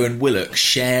Smith Rowe and Willock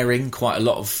sharing quite a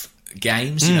lot of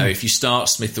games. You know, if you start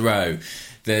Smith Rowe,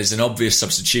 there's an obvious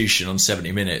substitution on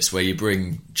 70 minutes where you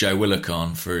bring Joe Willock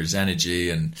on for his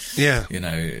energy and you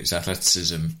know, his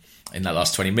athleticism in that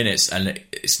last 20 minutes. And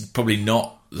it's probably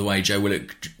not the way Joe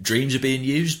Willock dreams of being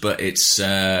used, but it's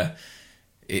a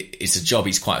job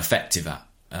he's quite effective at.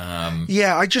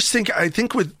 I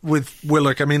think with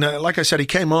Willock, I mean, like I said, he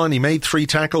came on, he made 3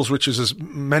 tackles, which is as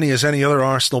many as any other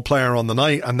Arsenal player on the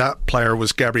night, and that player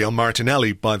was Gabriel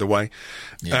Martinelli, by the way.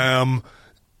 Yeah.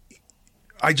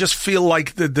 I just feel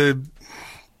like the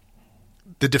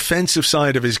defensive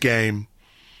side of his game,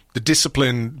 the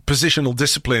positional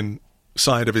discipline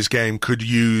side of his game could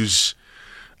use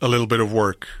a little bit of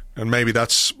work, and maybe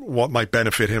that's what might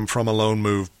benefit him from a loan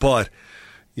move, but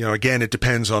you know, again, it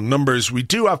depends on numbers. We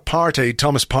do have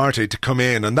Thomas Partey to come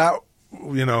in, and that,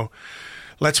 you know,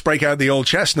 let's break out the old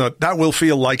chestnut. That will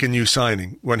feel like a new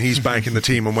signing when he's back in the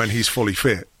team and when he's fully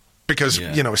fit. Because,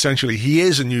 you know, essentially he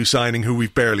is a new signing who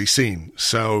we've barely seen.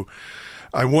 So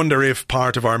I wonder if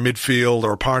part of our midfield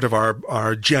or part of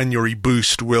our January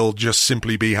boost will just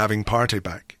simply be having Partey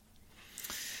back.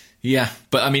 Yeah,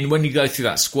 but I mean, when you go through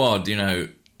that squad, you know,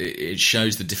 it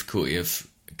shows the difficulty of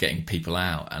getting people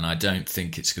out, and I don't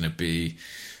think it's going to be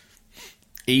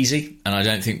easy, and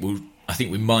I think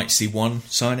we might see one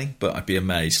signing, but I'd be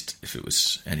amazed if it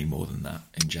was any more than that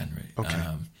in January. Okay.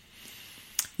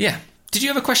 Yeah. Did you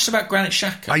have a question about Granit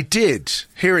Xhaka? I did.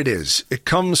 Here it is. It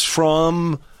comes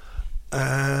from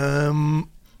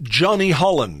Johnny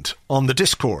Holland on the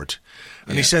Discord.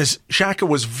 And he says, Xhaka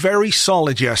was very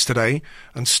solid yesterday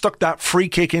and stuck that free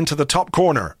kick into the top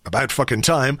corner. About fucking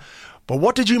time. But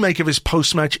what did you make of his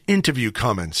post-match interview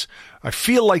comments? I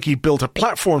feel like he built a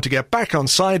platform to get back on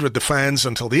side with the fans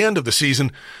until the end of the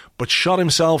season, but shot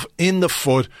himself in the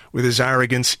foot with his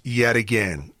arrogance yet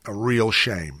again. A real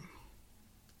shame.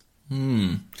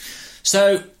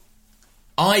 So,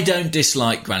 I don't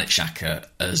dislike Granit Xhaka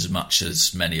as much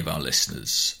as many of our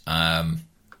listeners. I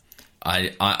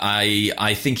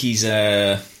think he's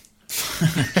a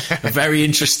very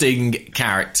interesting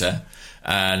character.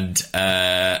 and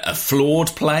a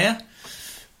flawed player.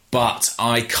 But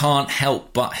I can't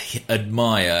help but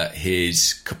admire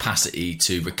his capacity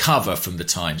to recover from the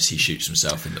times he shoots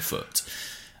himself in the foot.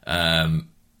 Can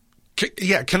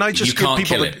I just give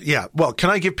people? Can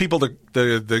I give people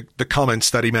the comments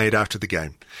that he made after the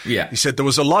game? Yeah, he said there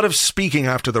was a lot of speaking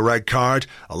after the red card.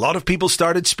 A lot of people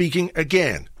started speaking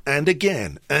again and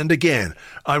again and again.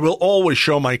 I will always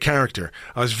show my character.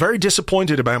 I was very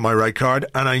disappointed about my red card,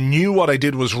 and I knew what I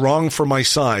did was wrong for my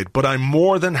side, but I'm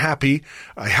more than happy.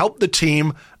 I helped the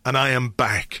team, and I am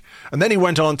back. And then he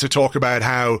went on to talk about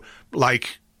how,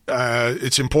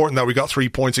 it's important that we got 3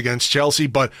 points against Chelsea,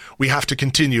 but we have to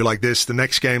continue like this. The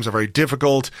next games are very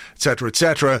difficult, etc.,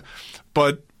 etc.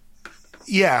 But,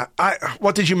 yeah,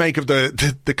 what did you make of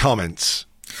the comments?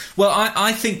 Well,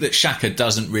 I think that Xhaka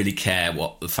doesn't really care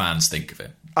what the fans think of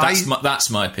him. That's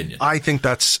my opinion. I think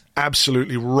that's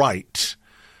absolutely right.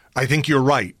 I think you're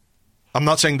right. I'm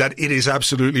not saying that it is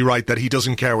absolutely right that he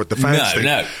doesn't care what the fans think.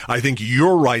 No. I think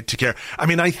you're right to care. I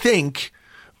mean, I think,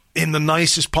 in the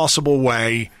nicest possible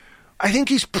way, I think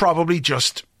he's probably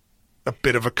just a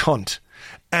bit of a cunt.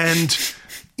 And,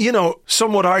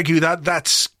 some would argue that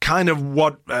that's kind of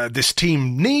what this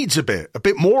team needs a bit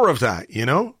more of that,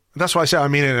 That's why I say I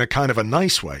mean in a kind of a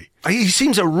nice way. He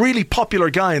seems a really popular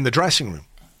guy in the dressing room.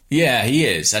 Yeah, he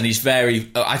is. And he's very...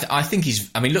 I think he's...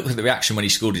 I mean, look at the reaction when he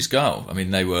scored his goal. I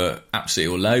mean, they were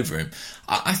absolutely all over him.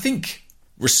 I think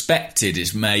respected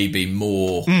is maybe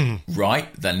more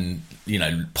right than,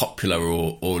 popular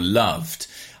or loved.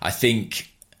 I think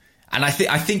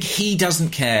he doesn't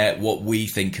care what we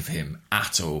think of him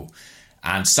at all.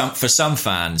 And for some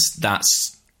fans,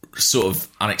 that's sort of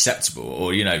unacceptable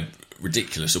or,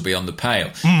 ridiculous or beyond the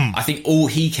pale. I think all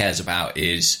he cares about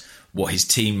is what his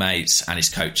teammates and his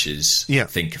coaches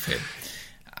think of him.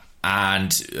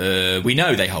 And we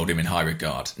know they hold him in high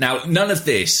regard. Now, none of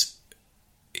this...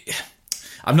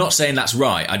 I'm not saying that's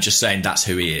right. I'm just saying that's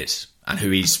who he is and who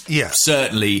he's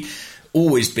certainly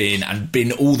always been, and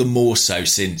been all the more so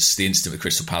since the incident with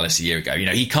Crystal Palace a year ago.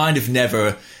 He kind of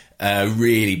never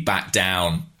really backed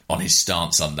down on his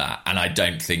stance on that, and I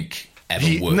don't think ever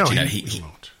would. No, he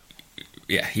won't.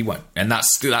 Yeah, he won't. And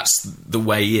that's the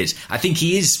way he is. I think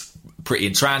he is pretty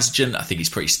intransigent. I think he's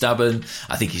pretty stubborn.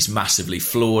 I think he's massively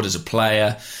flawed as a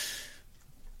player.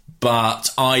 But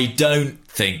I don't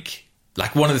think...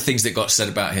 one of the things that got said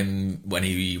about him when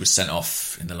he was sent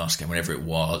off in the last game, whenever it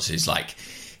was, is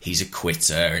he's a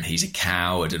quitter and he's a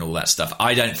coward and all that stuff.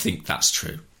 I don't think that's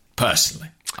true, personally.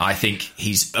 I think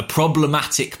he's a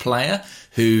problematic player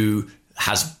who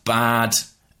has bad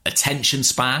attention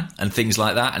span and things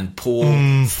like that, and poor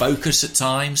focus at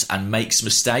times, and makes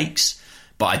mistakes.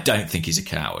 But I don't think he's a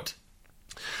coward.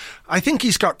 I think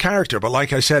he's got character, but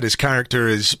like I said, his character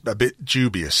is a bit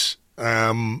dubious.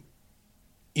 I'm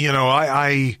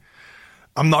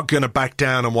not going to back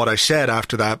down on what I said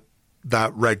after that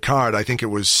red card. I think it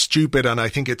was stupid, and I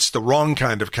think it's the wrong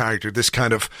kind of character, this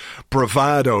kind of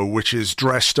bravado, which is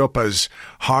dressed up as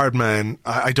hard man.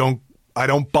 I don't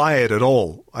buy it at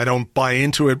all. I don't buy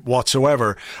into it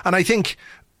whatsoever. And I think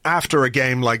after a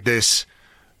game like this,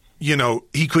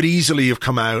 he could easily have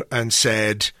come out and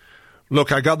said,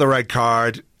 look, I got the red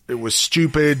card. It was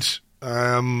stupid.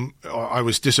 I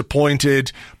was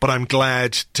disappointed, but I'm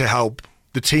glad to help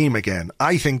the team again.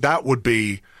 I think that would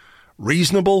be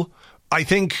reasonable. I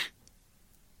think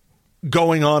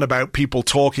going on about people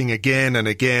talking again and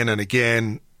again and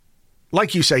again,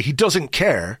 like you say, he doesn't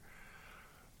care,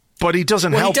 but he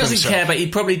doesn't help himself. He doesn't care, but he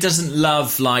probably doesn't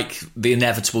love the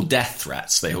inevitable death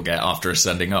threats that he'll get after a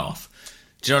sending off.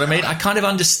 Do you know what I mean? I kind of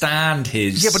understand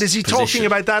his... Yeah, but is he talking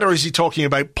about that, or is he talking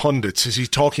about pundits? Is he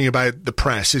talking about the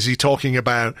press? Is he talking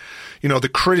about,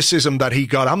 the criticism that he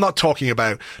got? I'm not talking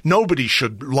about... Nobody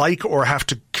should like or have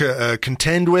to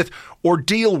contend with or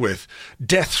deal with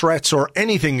death threats or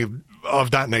anything of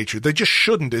that nature. They just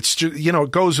shouldn't. It's just,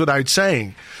 it goes without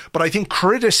saying. But I think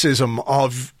criticism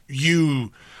of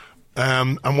you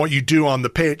and what you do on the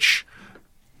pitch,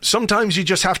 sometimes you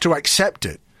just have to accept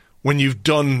it when you've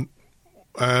done...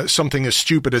 something as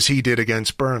stupid as he did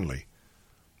against Burnley.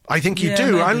 I think you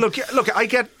do. I look, I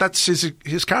get that's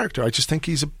his character. I just think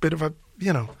he's a bit of a, he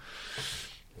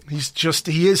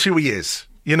is who he is.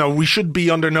 We should be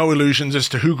under no illusions as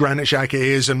to who Granit Xhaka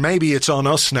is, and maybe it's on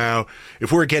us now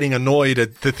if we're getting annoyed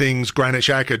at the things Granit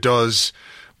Xhaka does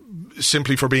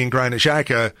simply for being Granit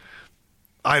Xhaka.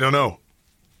 I don't know.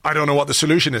 I don't know what the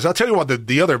solution is. I'll tell you what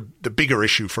the bigger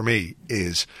issue for me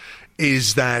is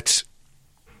that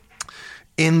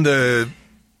in the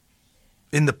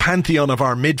pantheon of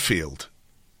our midfield,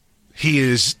 he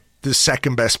is the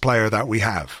second best player that we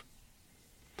have.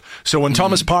 So when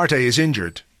Thomas Partey is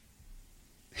injured,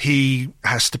 he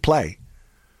has to play.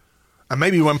 And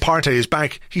maybe when Partey is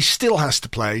back, he still has to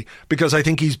play, because I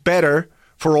think he's better,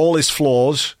 for all his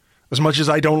flaws, as much as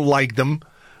I don't like them,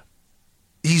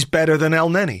 he's better than El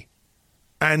Neni.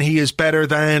 And he is better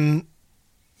than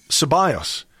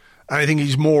Ceballos. I think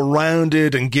he's more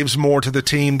rounded and gives more to the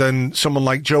team than someone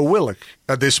like Joe Willock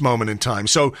at this moment in time.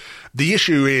 So the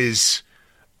issue is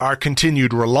our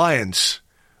continued reliance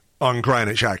on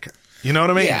Granit Xhaka. You know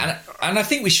what I mean? Yeah, and I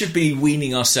think we should be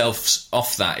weaning ourselves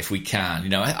off that if we can. You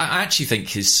know, I actually think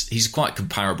he's quite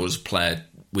comparable as a player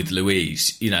with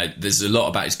Luiz. You know, there's a lot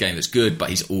about his game that's good, but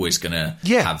he's always going to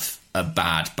have a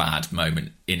bad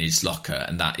moment in his locker,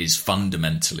 and that is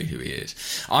fundamentally who he is.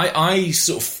 I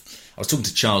was talking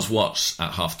to Charles Watts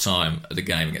at half-time of the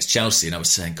game against Chelsea, and I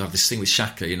was saying, God, this thing with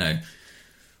Xhaka, you know,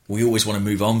 we always want to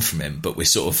move on from him, but we're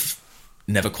sort of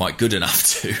never quite good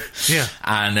enough to. Yeah.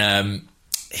 And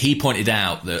he pointed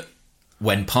out that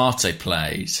when Partey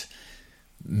plays,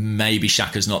 maybe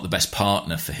Xhaka's not the best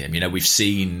partner for him. You know, we've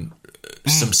seen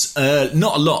some,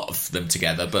 not a lot of them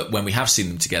together, but when we have seen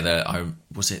them together,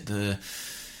 was it the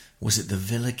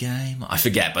Villa game? I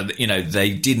forget, but you know,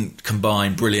 they didn't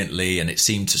combine brilliantly, and it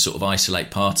seemed to sort of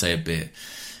isolate Partey a bit.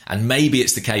 And maybe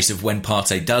it's the case of when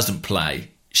Partey doesn't play,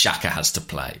 Xhaka has to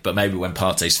play. But maybe when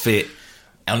Partey's fit,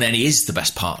 El Neni is the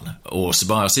best partner, or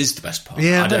Ceballos is the best partner.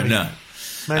 Yeah, I don't know.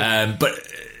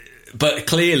 But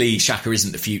clearly Xhaka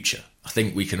isn't the future. I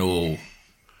think we can all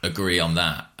agree on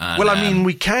that. And, well, I mean,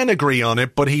 we can agree on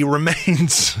it, but he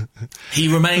remains. He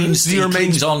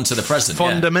clings on to the present.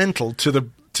 Fundamental to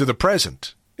the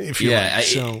present. If you like.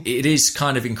 So. It is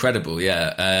kind of incredible,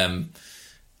 yeah.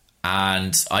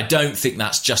 And I don't think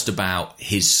that's just about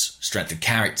his strength of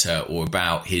character or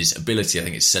about his ability. I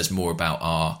think it says more about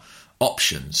our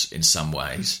options in some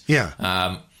ways. Yeah.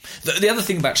 The other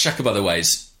thing about Xhaka, by the way,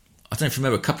 is, I don't know if you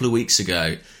remember, a couple of weeks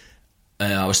ago,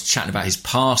 I was chatting about his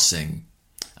passing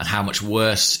and how much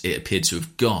worse it appeared to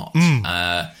have got.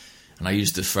 And I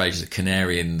used the phrase "the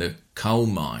canary in the coal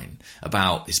mine"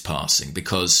 about his passing,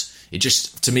 because it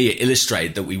just, to me, it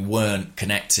illustrated that we weren't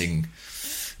connecting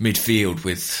midfield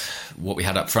with what we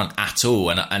had up front at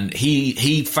all. And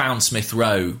he found Smith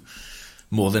Rowe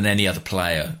more than any other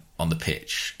player on the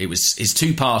pitch. It was his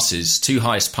two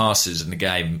highest passes in the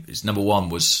game. His number one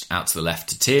was out to the left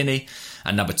to Tierney,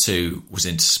 and number two was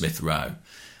into Smith Rowe.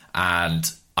 And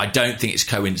I don't think it's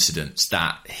coincidence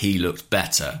that he looked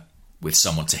better with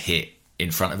someone to hit in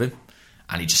front of him,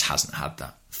 and he just hasn't had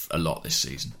that a lot this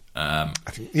season.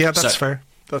 That's fair.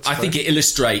 I think it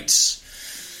illustrates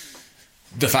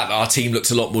the fact that our team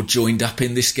looked a lot more joined up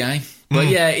in this game. But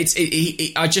yeah,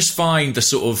 I just find the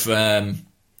sort of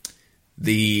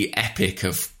the epic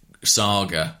of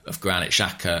saga of Granit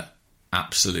Xhaka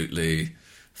absolutely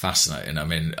fascinating. I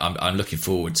mean, I'm looking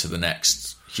forward to the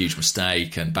next huge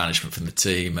mistake and banishment from the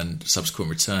team and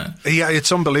subsequent return. Yeah,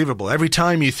 it's unbelievable. Every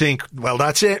time you think, well,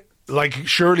 that's it, like,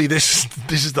 surely this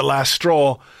is the last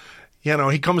straw, you know,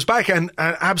 he comes back, and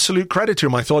absolute credit to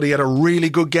him. I thought he had a really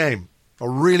good game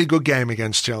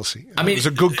against Chelsea. I mean, it was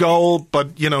a good goal,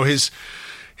 but, you know, his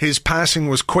passing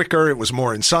was quicker, it was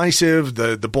more incisive,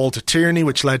 the ball to Tierney,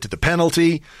 which led to the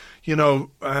penalty. You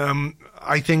know,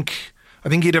 I think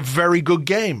he had a very good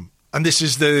game. And this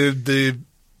is the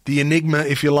enigma,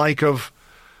 if you like, of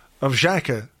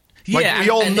Xhaka. Like, yeah, we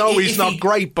all know he's not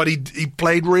great, but he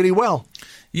played really well.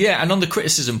 Yeah, and on the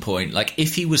criticism point, like,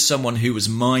 if he was someone who was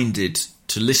minded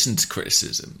to listen to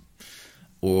criticism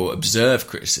or observe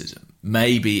criticism,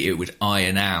 maybe it would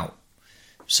iron out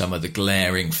some of the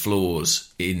glaring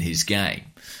flaws in his game.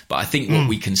 But I think what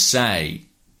we can say,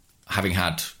 having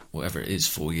had whatever it is,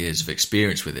 4 years of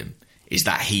experience with him, is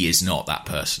that he is not that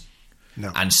person.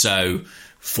 No. And so,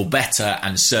 for better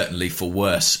and certainly for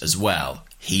worse as well,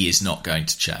 he is not going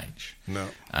to change. No.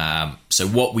 So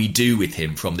what we do with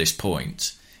him from this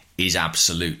point is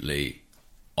absolutely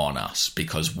on us,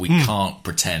 because we can't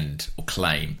pretend or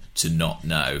claim to not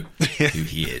know who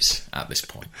he is at this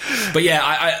point. But yeah,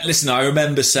 I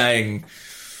remember saying,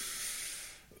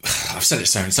 I've said it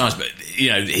so many times, but you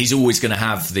know, he's always going to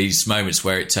have these moments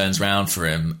where it turns around for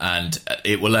him, and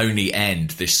it will only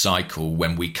end this cycle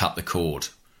when we cut the cord.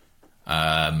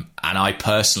 And I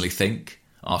personally think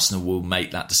Arsenal will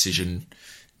make that decision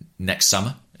next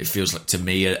summer. It feels like, to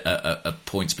me, a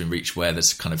point's been reached where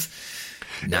there's kind of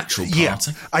natural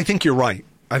parting. Yeah, I think you're right.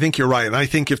 And I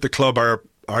think if the club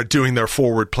are doing their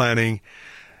forward planning,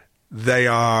 they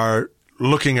are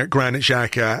looking at Granit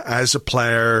Xhaka as a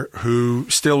player who,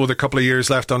 still with a couple of years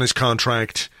left on his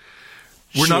contract,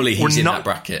 Surely he's in that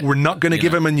bracket. We're not going to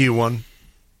give him a new one.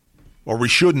 or we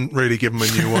shouldn't really give him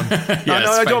a new one.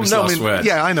 I don't know.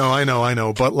 Yeah, I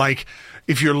know. But like,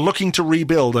 if you're looking to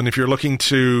rebuild and if you're looking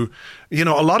to, a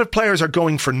lot of players are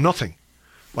going for nothing.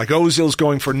 Like Ozil's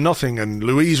going for nothing, and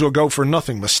Luiz will go for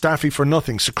nothing, Mustafi for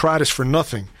nothing, Socrates for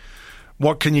nothing.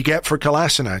 What can you get for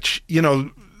Kolasinac?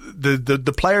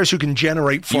 The players who can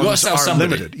generate funds are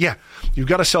limited. Yeah, you've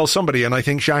got to sell somebody, and I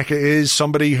think Xhaka is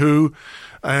somebody who,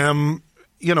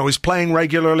 is playing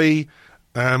regularly,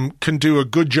 can do a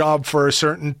good job for a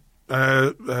certain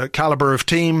caliber of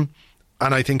team,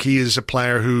 and I think he is a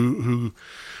player who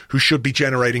should be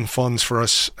generating funds for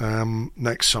us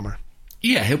next summer.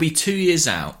 Yeah, he'll be 2 years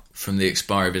out from the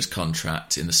expiry of his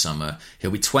contract in the summer. He'll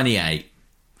be 28,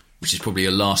 which is probably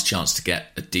your last chance to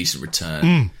get a decent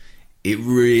return. It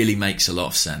really makes a lot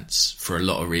of sense for a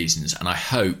lot of reasons, and I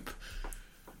hope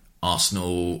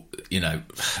Arsenal,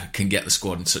 can get the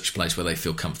squad in such a place where they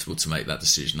feel comfortable to make that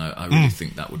decision. I really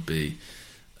think that would be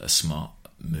a smart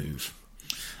move.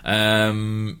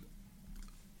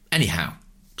 Anyhow,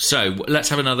 so let's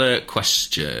have another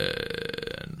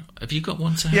question. Have you got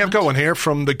one to hand? Yeah, I've got one here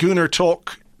from the Gooner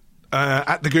Talk,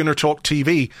 at the Gooner Talk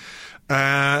TV.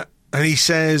 And he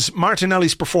says,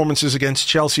 Martinelli's performances against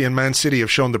Chelsea and Man City have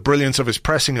shown the brilliance of his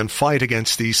pressing and fight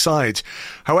against these sides.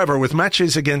 However, with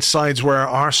matches against sides where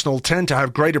Arsenal tend to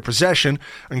have greater possession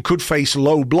and could face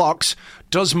low blocks,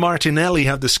 does Martinelli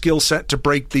have the skill set to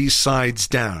break these sides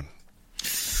down?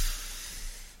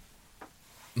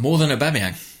 More than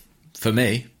Aubameyang, for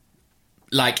me.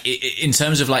 Like, in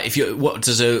terms of like, what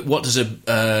does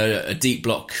a deep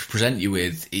block present you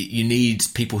with? You need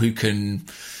people who can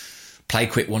play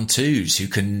quick 1-2s, who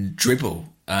can dribble.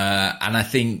 And I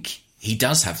think he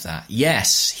does have that.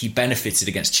 Yes, he benefited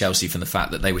against Chelsea from the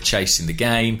fact that they were chasing the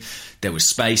game. There was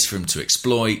space for him to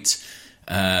exploit.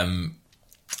 That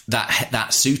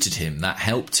suited him. That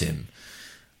helped him.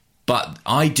 But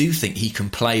I do think he can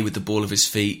play with the ball at his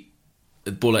feet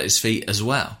as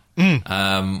well.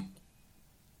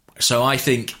 So I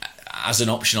think as an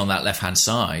option on that left-hand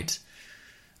side,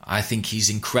 I think he's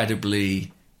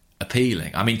incredibly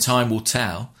appealing. I mean, time will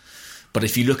tell, but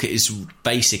if you look at his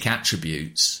basic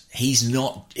attributes, he's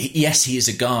not... Yes, he is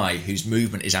a guy whose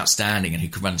movement is outstanding and who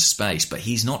can run space, but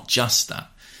he's not just that.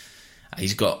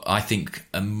 He's got, I think,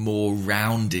 a more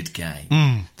rounded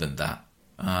game than that.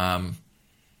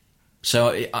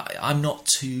 So I'm not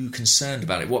too concerned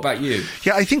about it. What about you?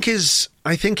 Yeah, I think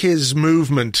his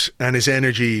movement and his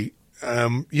energy,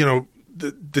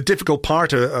 the difficult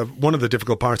part one of the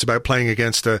difficult parts about playing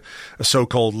against a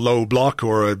so-called low block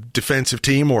or a defensive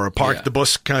team or a park the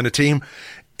bus kind of team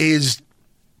is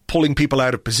pulling people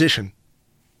out of position,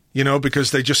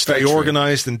 because they just stay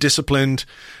organised and disciplined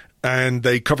and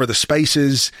they cover the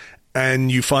spaces,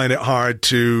 and you find it hard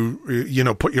to,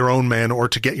 put your own men or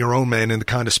to get your own men in the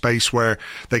kind of space where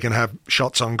they can have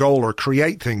shots on goal or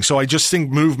create things. So I just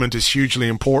think movement is hugely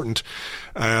important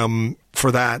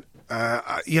for that.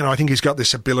 I think he's got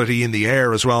this ability in the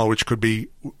air as well, which could be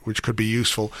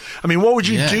useful. I mean, what would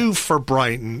you do for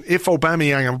Brighton if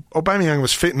Aubameyang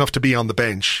was fit enough to be on the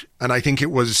bench? And I think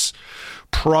it was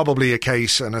probably a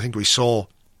case, and I think we saw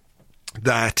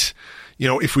that,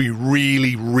 if we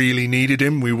really, really needed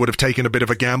him, we would have taken a bit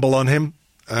of a gamble on him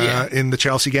in the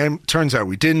Chelsea game. Turns out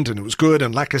we didn't, and it was good.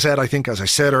 And Lacazette, I think, as I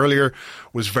said earlier,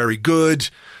 was very good.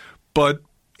 But,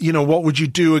 what would you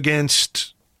do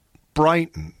against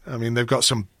Brighton? I mean, they've got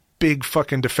some big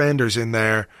fucking defenders in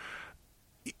there.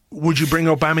 Would you bring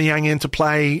Aubameyang into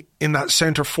play in that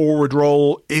centre-forward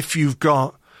role if you've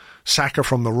got Saka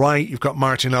from the right, you've got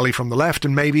Martinelli from the left,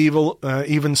 and maybe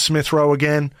even Smith-Rowe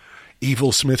again?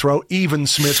 Even Smith-Rowe.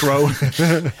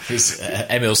 His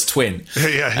Emil's twin.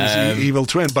 Yeah, his evil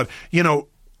twin. But,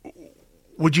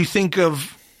 would you think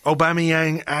of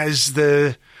Aubameyang as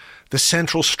the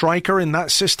central striker in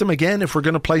that system again if we're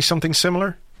going to play something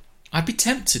similar? I'd be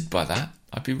tempted by that.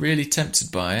 I'd be really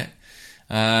tempted by it.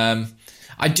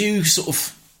 I do sort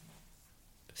of...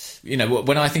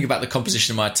 when I think about the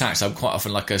composition of my attacks, I'm quite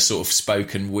often like a sort of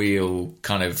spoke and wheel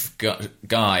kind of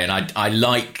guy, and I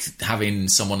like having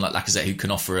someone like Lacazette who can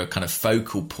offer a kind of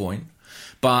focal point.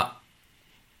 But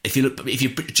if you're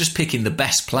just picking the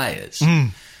best players,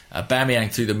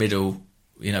 Aubameyang through the middle,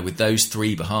 with those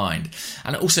three behind,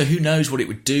 and also who knows what it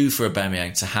would do for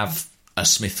Aubameyang to have a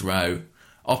Smith-Rowe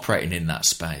operating in that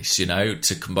space,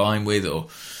 to combine with or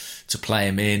to play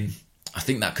him in. I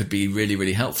think that could be really,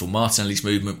 really helpful. Martinelli's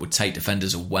movement would take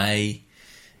defenders away,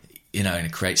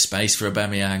 and create space for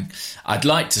Aubameyang. I'd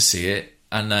like to see it.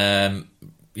 And,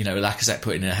 Lacazette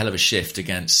put in a hell of a shift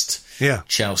against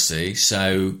Chelsea.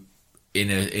 So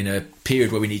in a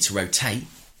period where we need to rotate,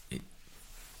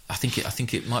 I think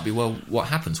it might be what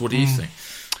happens. What do you think?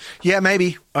 Yeah,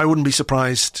 maybe. I wouldn't be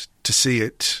surprised to see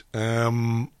it.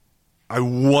 I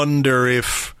wonder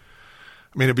if...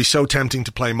 I mean, it'd be so tempting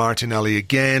to play Martinelli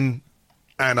again.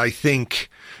 And I think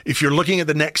if you're looking at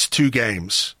the next two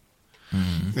games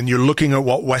and you're looking at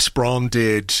what West Brom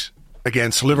did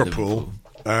against Liverpool.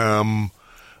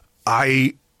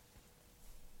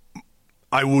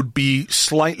 I would be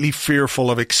slightly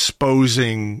fearful of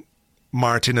exposing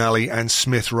Martinelli and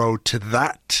Smith Rowe to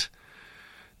that.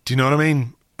 Do you know what I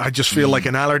mean? I just feel like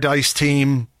an Allardyce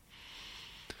team,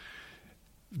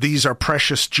 these are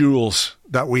precious jewels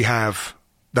that we have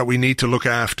that we need to look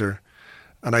after.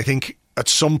 And I think at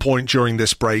some point during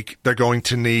this break, they're going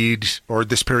to need, or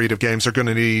this period of games, they're going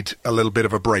to need a little bit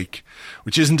of a break,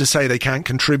 which isn't to say they can't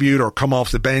contribute or come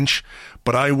off the bench,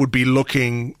 but I would be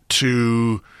looking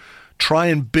to try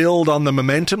and build on the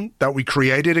momentum that we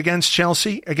created against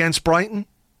Chelsea, against Brighton,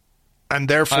 and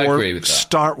therefore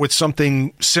start with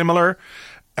something similar.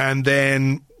 And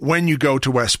then when you go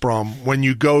to West Brom, when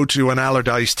you go to an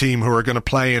Allardyce team who are going to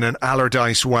play in an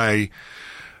Allardyce way,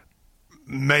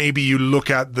 maybe you look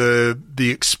at the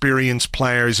experienced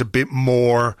players a bit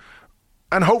more,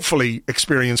 and hopefully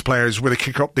experienced players with a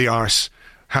kick up the arse,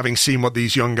 having seen what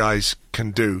these young guys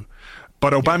can do.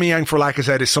 But Aubameyang for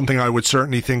Lacazette is something I would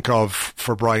certainly think of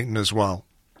for Brighton as well.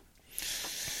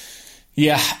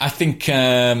 Yeah, I think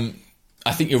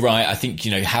you're right. I think,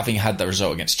 having had that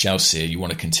result against Chelsea, you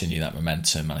want to continue that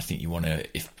momentum, and I think you want to,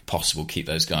 if possible, keep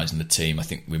those guys in the team. I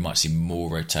think we might see more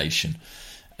rotation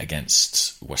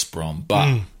against West Brom,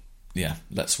 but yeah,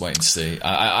 let's wait and see.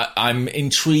 I'm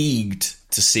intrigued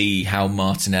to see how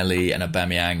Martinelli and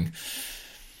Aubameyang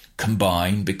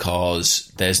combine,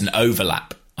 because there's an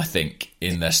overlap, I think,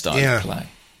 in their style of play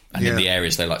and in the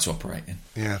areas they like to operate in.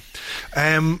 Yeah.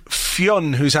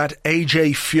 Fionn, who's at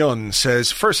AJ Fionn,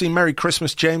 says, firstly, Merry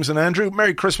Christmas, James and Andrew.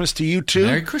 Merry Christmas to you too.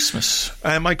 Merry Christmas.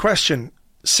 My question,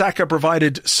 Saka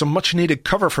provided some much-needed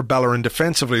cover for Bellerin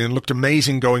defensively and looked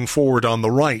amazing going forward on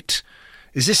the right.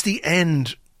 Is this the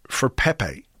end for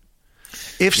Pepe?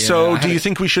 If so, do you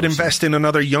think we should invest in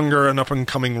another younger and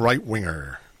up-and-coming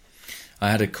right-winger? I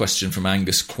had a question from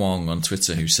Angus Kwong on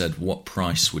Twitter who said, what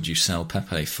price would you sell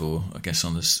Pepe for? I guess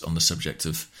on the subject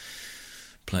of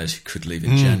players who could leave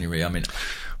in January. I mean,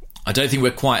 I don't think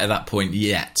we're quite at that point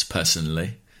yet,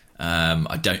 personally.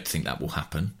 I don't think that will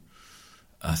happen.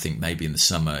 I think maybe in the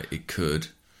summer it could.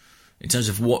 In terms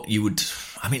of what you would...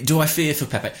 I mean, do I fear for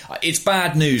Pepe? It's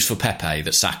bad news for Pepe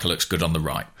that Saka looks good on the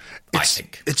right, I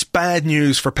think. It's bad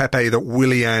news for Pepe that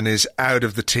Willian is out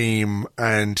of the team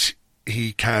and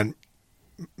he can't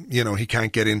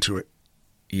get into it.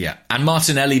 Yeah, and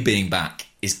Martinelli being back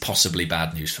is possibly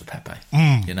bad news for Pepe,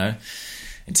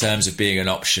 in terms of being an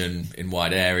option in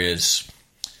wide areas.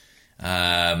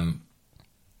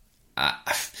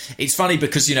 It's funny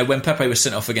because, when Pepe was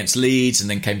sent off against Leeds and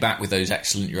then came back with those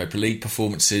excellent Europa League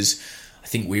performances, I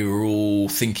think we were all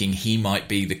thinking he might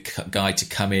be the guy to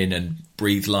come in and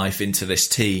breathe life into this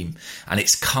team. And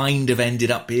it's kind of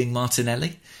ended up being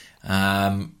Martinelli,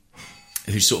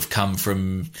 who's sort of come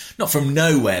from, not from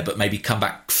nowhere, but maybe come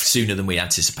back sooner than we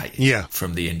anticipated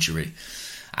from the injury.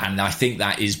 And I think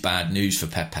that is bad news for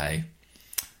Pepe.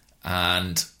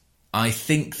 And I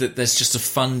think that there's just a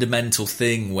fundamental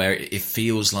thing where it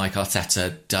feels like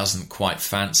Arteta doesn't quite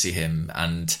fancy him,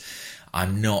 and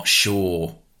I'm not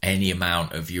sure any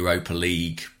amount of Europa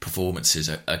League performances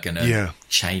are going to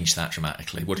change that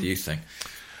dramatically. What do you think?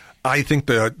 I think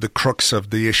the crux of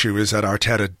the issue is that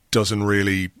Arteta doesn't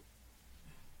really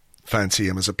fancy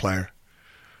him as a player.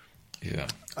 Yeah.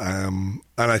 And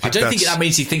I don't think that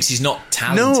means he thinks he's not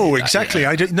talented. No, exactly.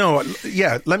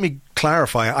 Let me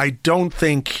clarify. I don't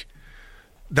think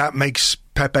that makes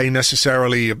Pepe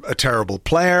necessarily a terrible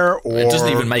player, or it doesn't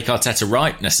even make Arteta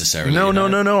right necessarily.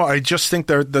 No. I just think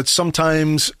that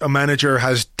sometimes a manager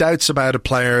has doubts about a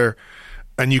player,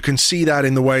 and you can see that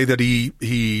in the way that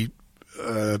he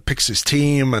picks his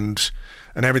team and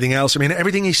everything else. I mean,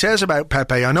 everything he says about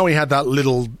Pepe, I know he had that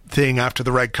little thing after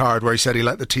the red card where he said he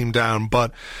let the team down,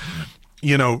 but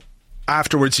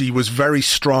afterwards he was very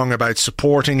strong about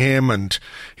supporting him, and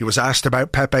he was asked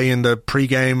about Pepe in the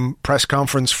pre-game press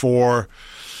conference for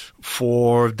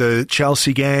the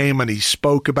Chelsea game, and he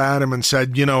spoke about him and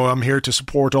said, I'm here to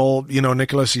support all,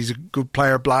 Nicholas, he's a good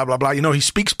player, blah, blah, blah. He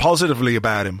speaks positively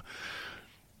about him,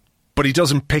 but he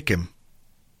doesn't pick him.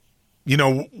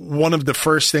 One of the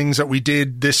first things that we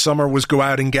did this summer was go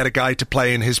out and get a guy to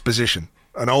play in his position,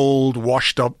 an old,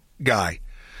 washed-up guy.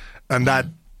 And that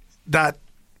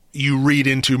you read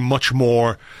into much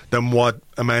more than what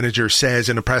a manager says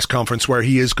in a press conference, where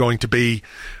he is going to be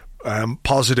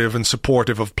positive and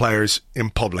supportive of players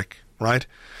in public, right?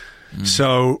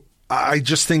 So I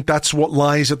just think that's what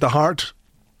lies at the heart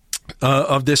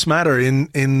of this matter,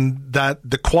 in that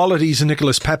the qualities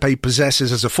Nicolas Pepe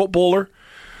possesses as a footballer,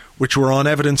 which were on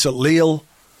evidence at Lille,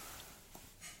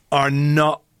 are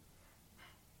not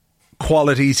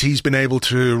qualities he's been able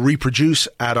to reproduce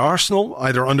at Arsenal,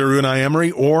 either under Unai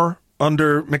Emery or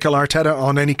under Mikel Arteta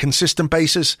on any consistent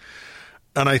basis.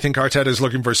 And I think Arteta is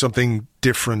looking for something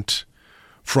different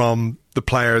from the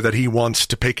player that he wants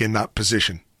to pick in that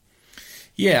position.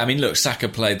 Yeah, I mean, look, Saka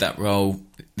played that role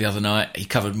the other night. He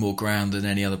covered more ground than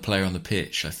any other player on the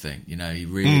pitch, I think. You know, he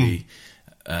really,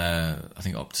 I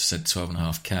think Opta said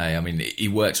 12.5k. I mean, he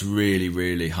works really,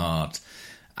 really hard.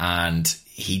 And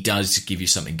he does give you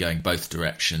something going both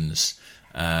directions.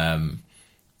 There's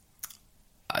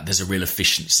a real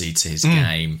efficiency to his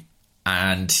game.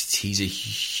 And he's a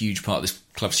huge part of this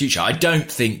club's future. I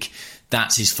don't think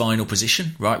that's his final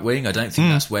position, right wing. I don't think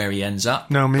that's where he ends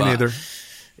up. No, me neither.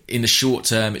 In the short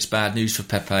term, it's bad news for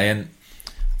Pepe. And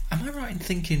am I right in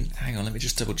thinking, hang on, let me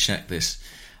just double check this.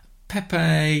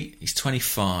 Pepe, he's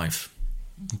 25.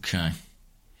 Okay.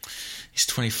 He's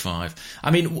 25.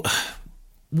 I mean,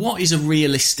 what is a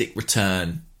realistic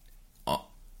return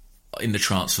in the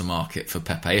transfer market for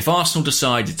Pepe? If Arsenal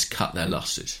decided to cut their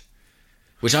losses,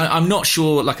 which I'm not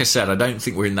sure, like I said, I don't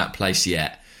think we're in that place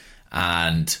yet.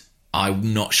 And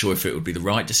I'm not sure if it would be the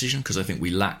right decision, because I think we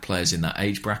lack players in that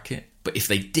age bracket. But if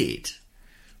they did,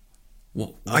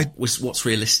 what's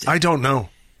realistic? I don't know.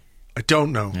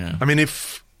 Yeah. I mean,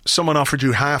 if someone offered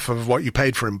you half of what you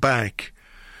paid for him back,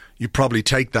 you'd probably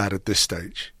take that at this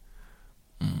stage.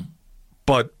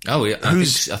 But I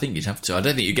think you'd have to. I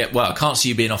don't think you get. Well, I can't see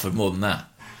you being offered more than that.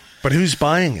 But who's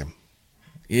buying him?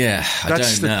 Yeah,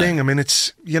 that's the thing. I mean,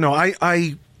 it's, you know,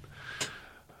 I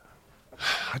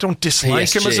don't dislike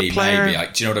PSG, him as a player. Maybe.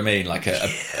 Do you know what I mean? Like a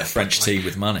French team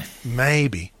with money.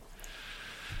 Maybe.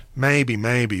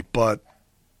 But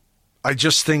I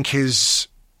just think his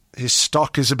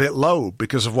stock is a bit low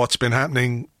because of what's been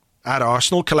happening at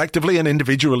Arsenal collectively and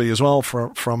individually as well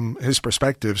from his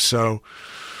perspective. So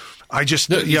I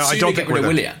just, I don't think we're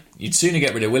Willian. You'd sooner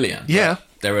get rid of Willian. Yeah.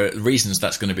 There are reasons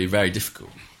that's going to be very difficult.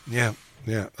 Yeah.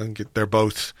 I think they're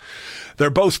both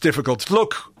difficult.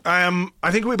 Look, I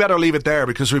think we better leave it there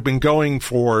because we've been going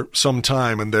for some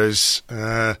time, and there's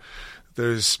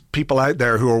people out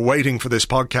there who are waiting for this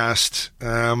podcast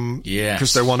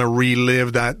because they want to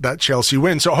relive that Chelsea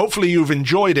win. So hopefully you've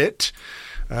enjoyed it.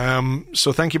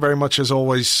 So thank you very much, as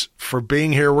always, for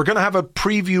being here. We're going to have a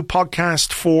preview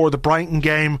podcast for the Brighton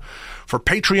game for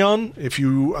Patreon. If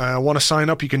you want to sign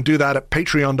up, you can do that at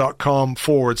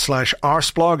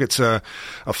patreon.com/Arsblog. It's a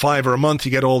 $5 a month.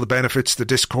 You get all the benefits, the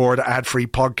Discord, ad-free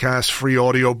podcast, free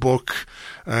audiobook,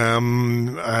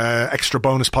 extra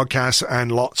bonus podcasts,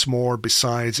 and lots more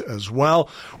besides as well.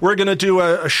 We're going to do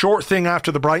a short thing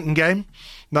after the Brighton game.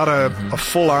 Not a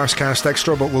full Arscast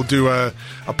extra, but we'll do a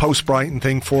post-Brighton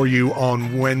thing for you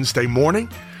on Wednesday morning.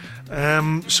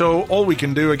 So all we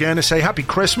can do again is say Happy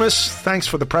Christmas. Thanks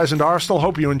for the present, Arsenal.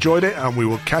 Hope you enjoyed it, and we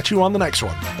will catch you on the next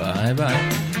one.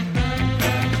 Bye-bye.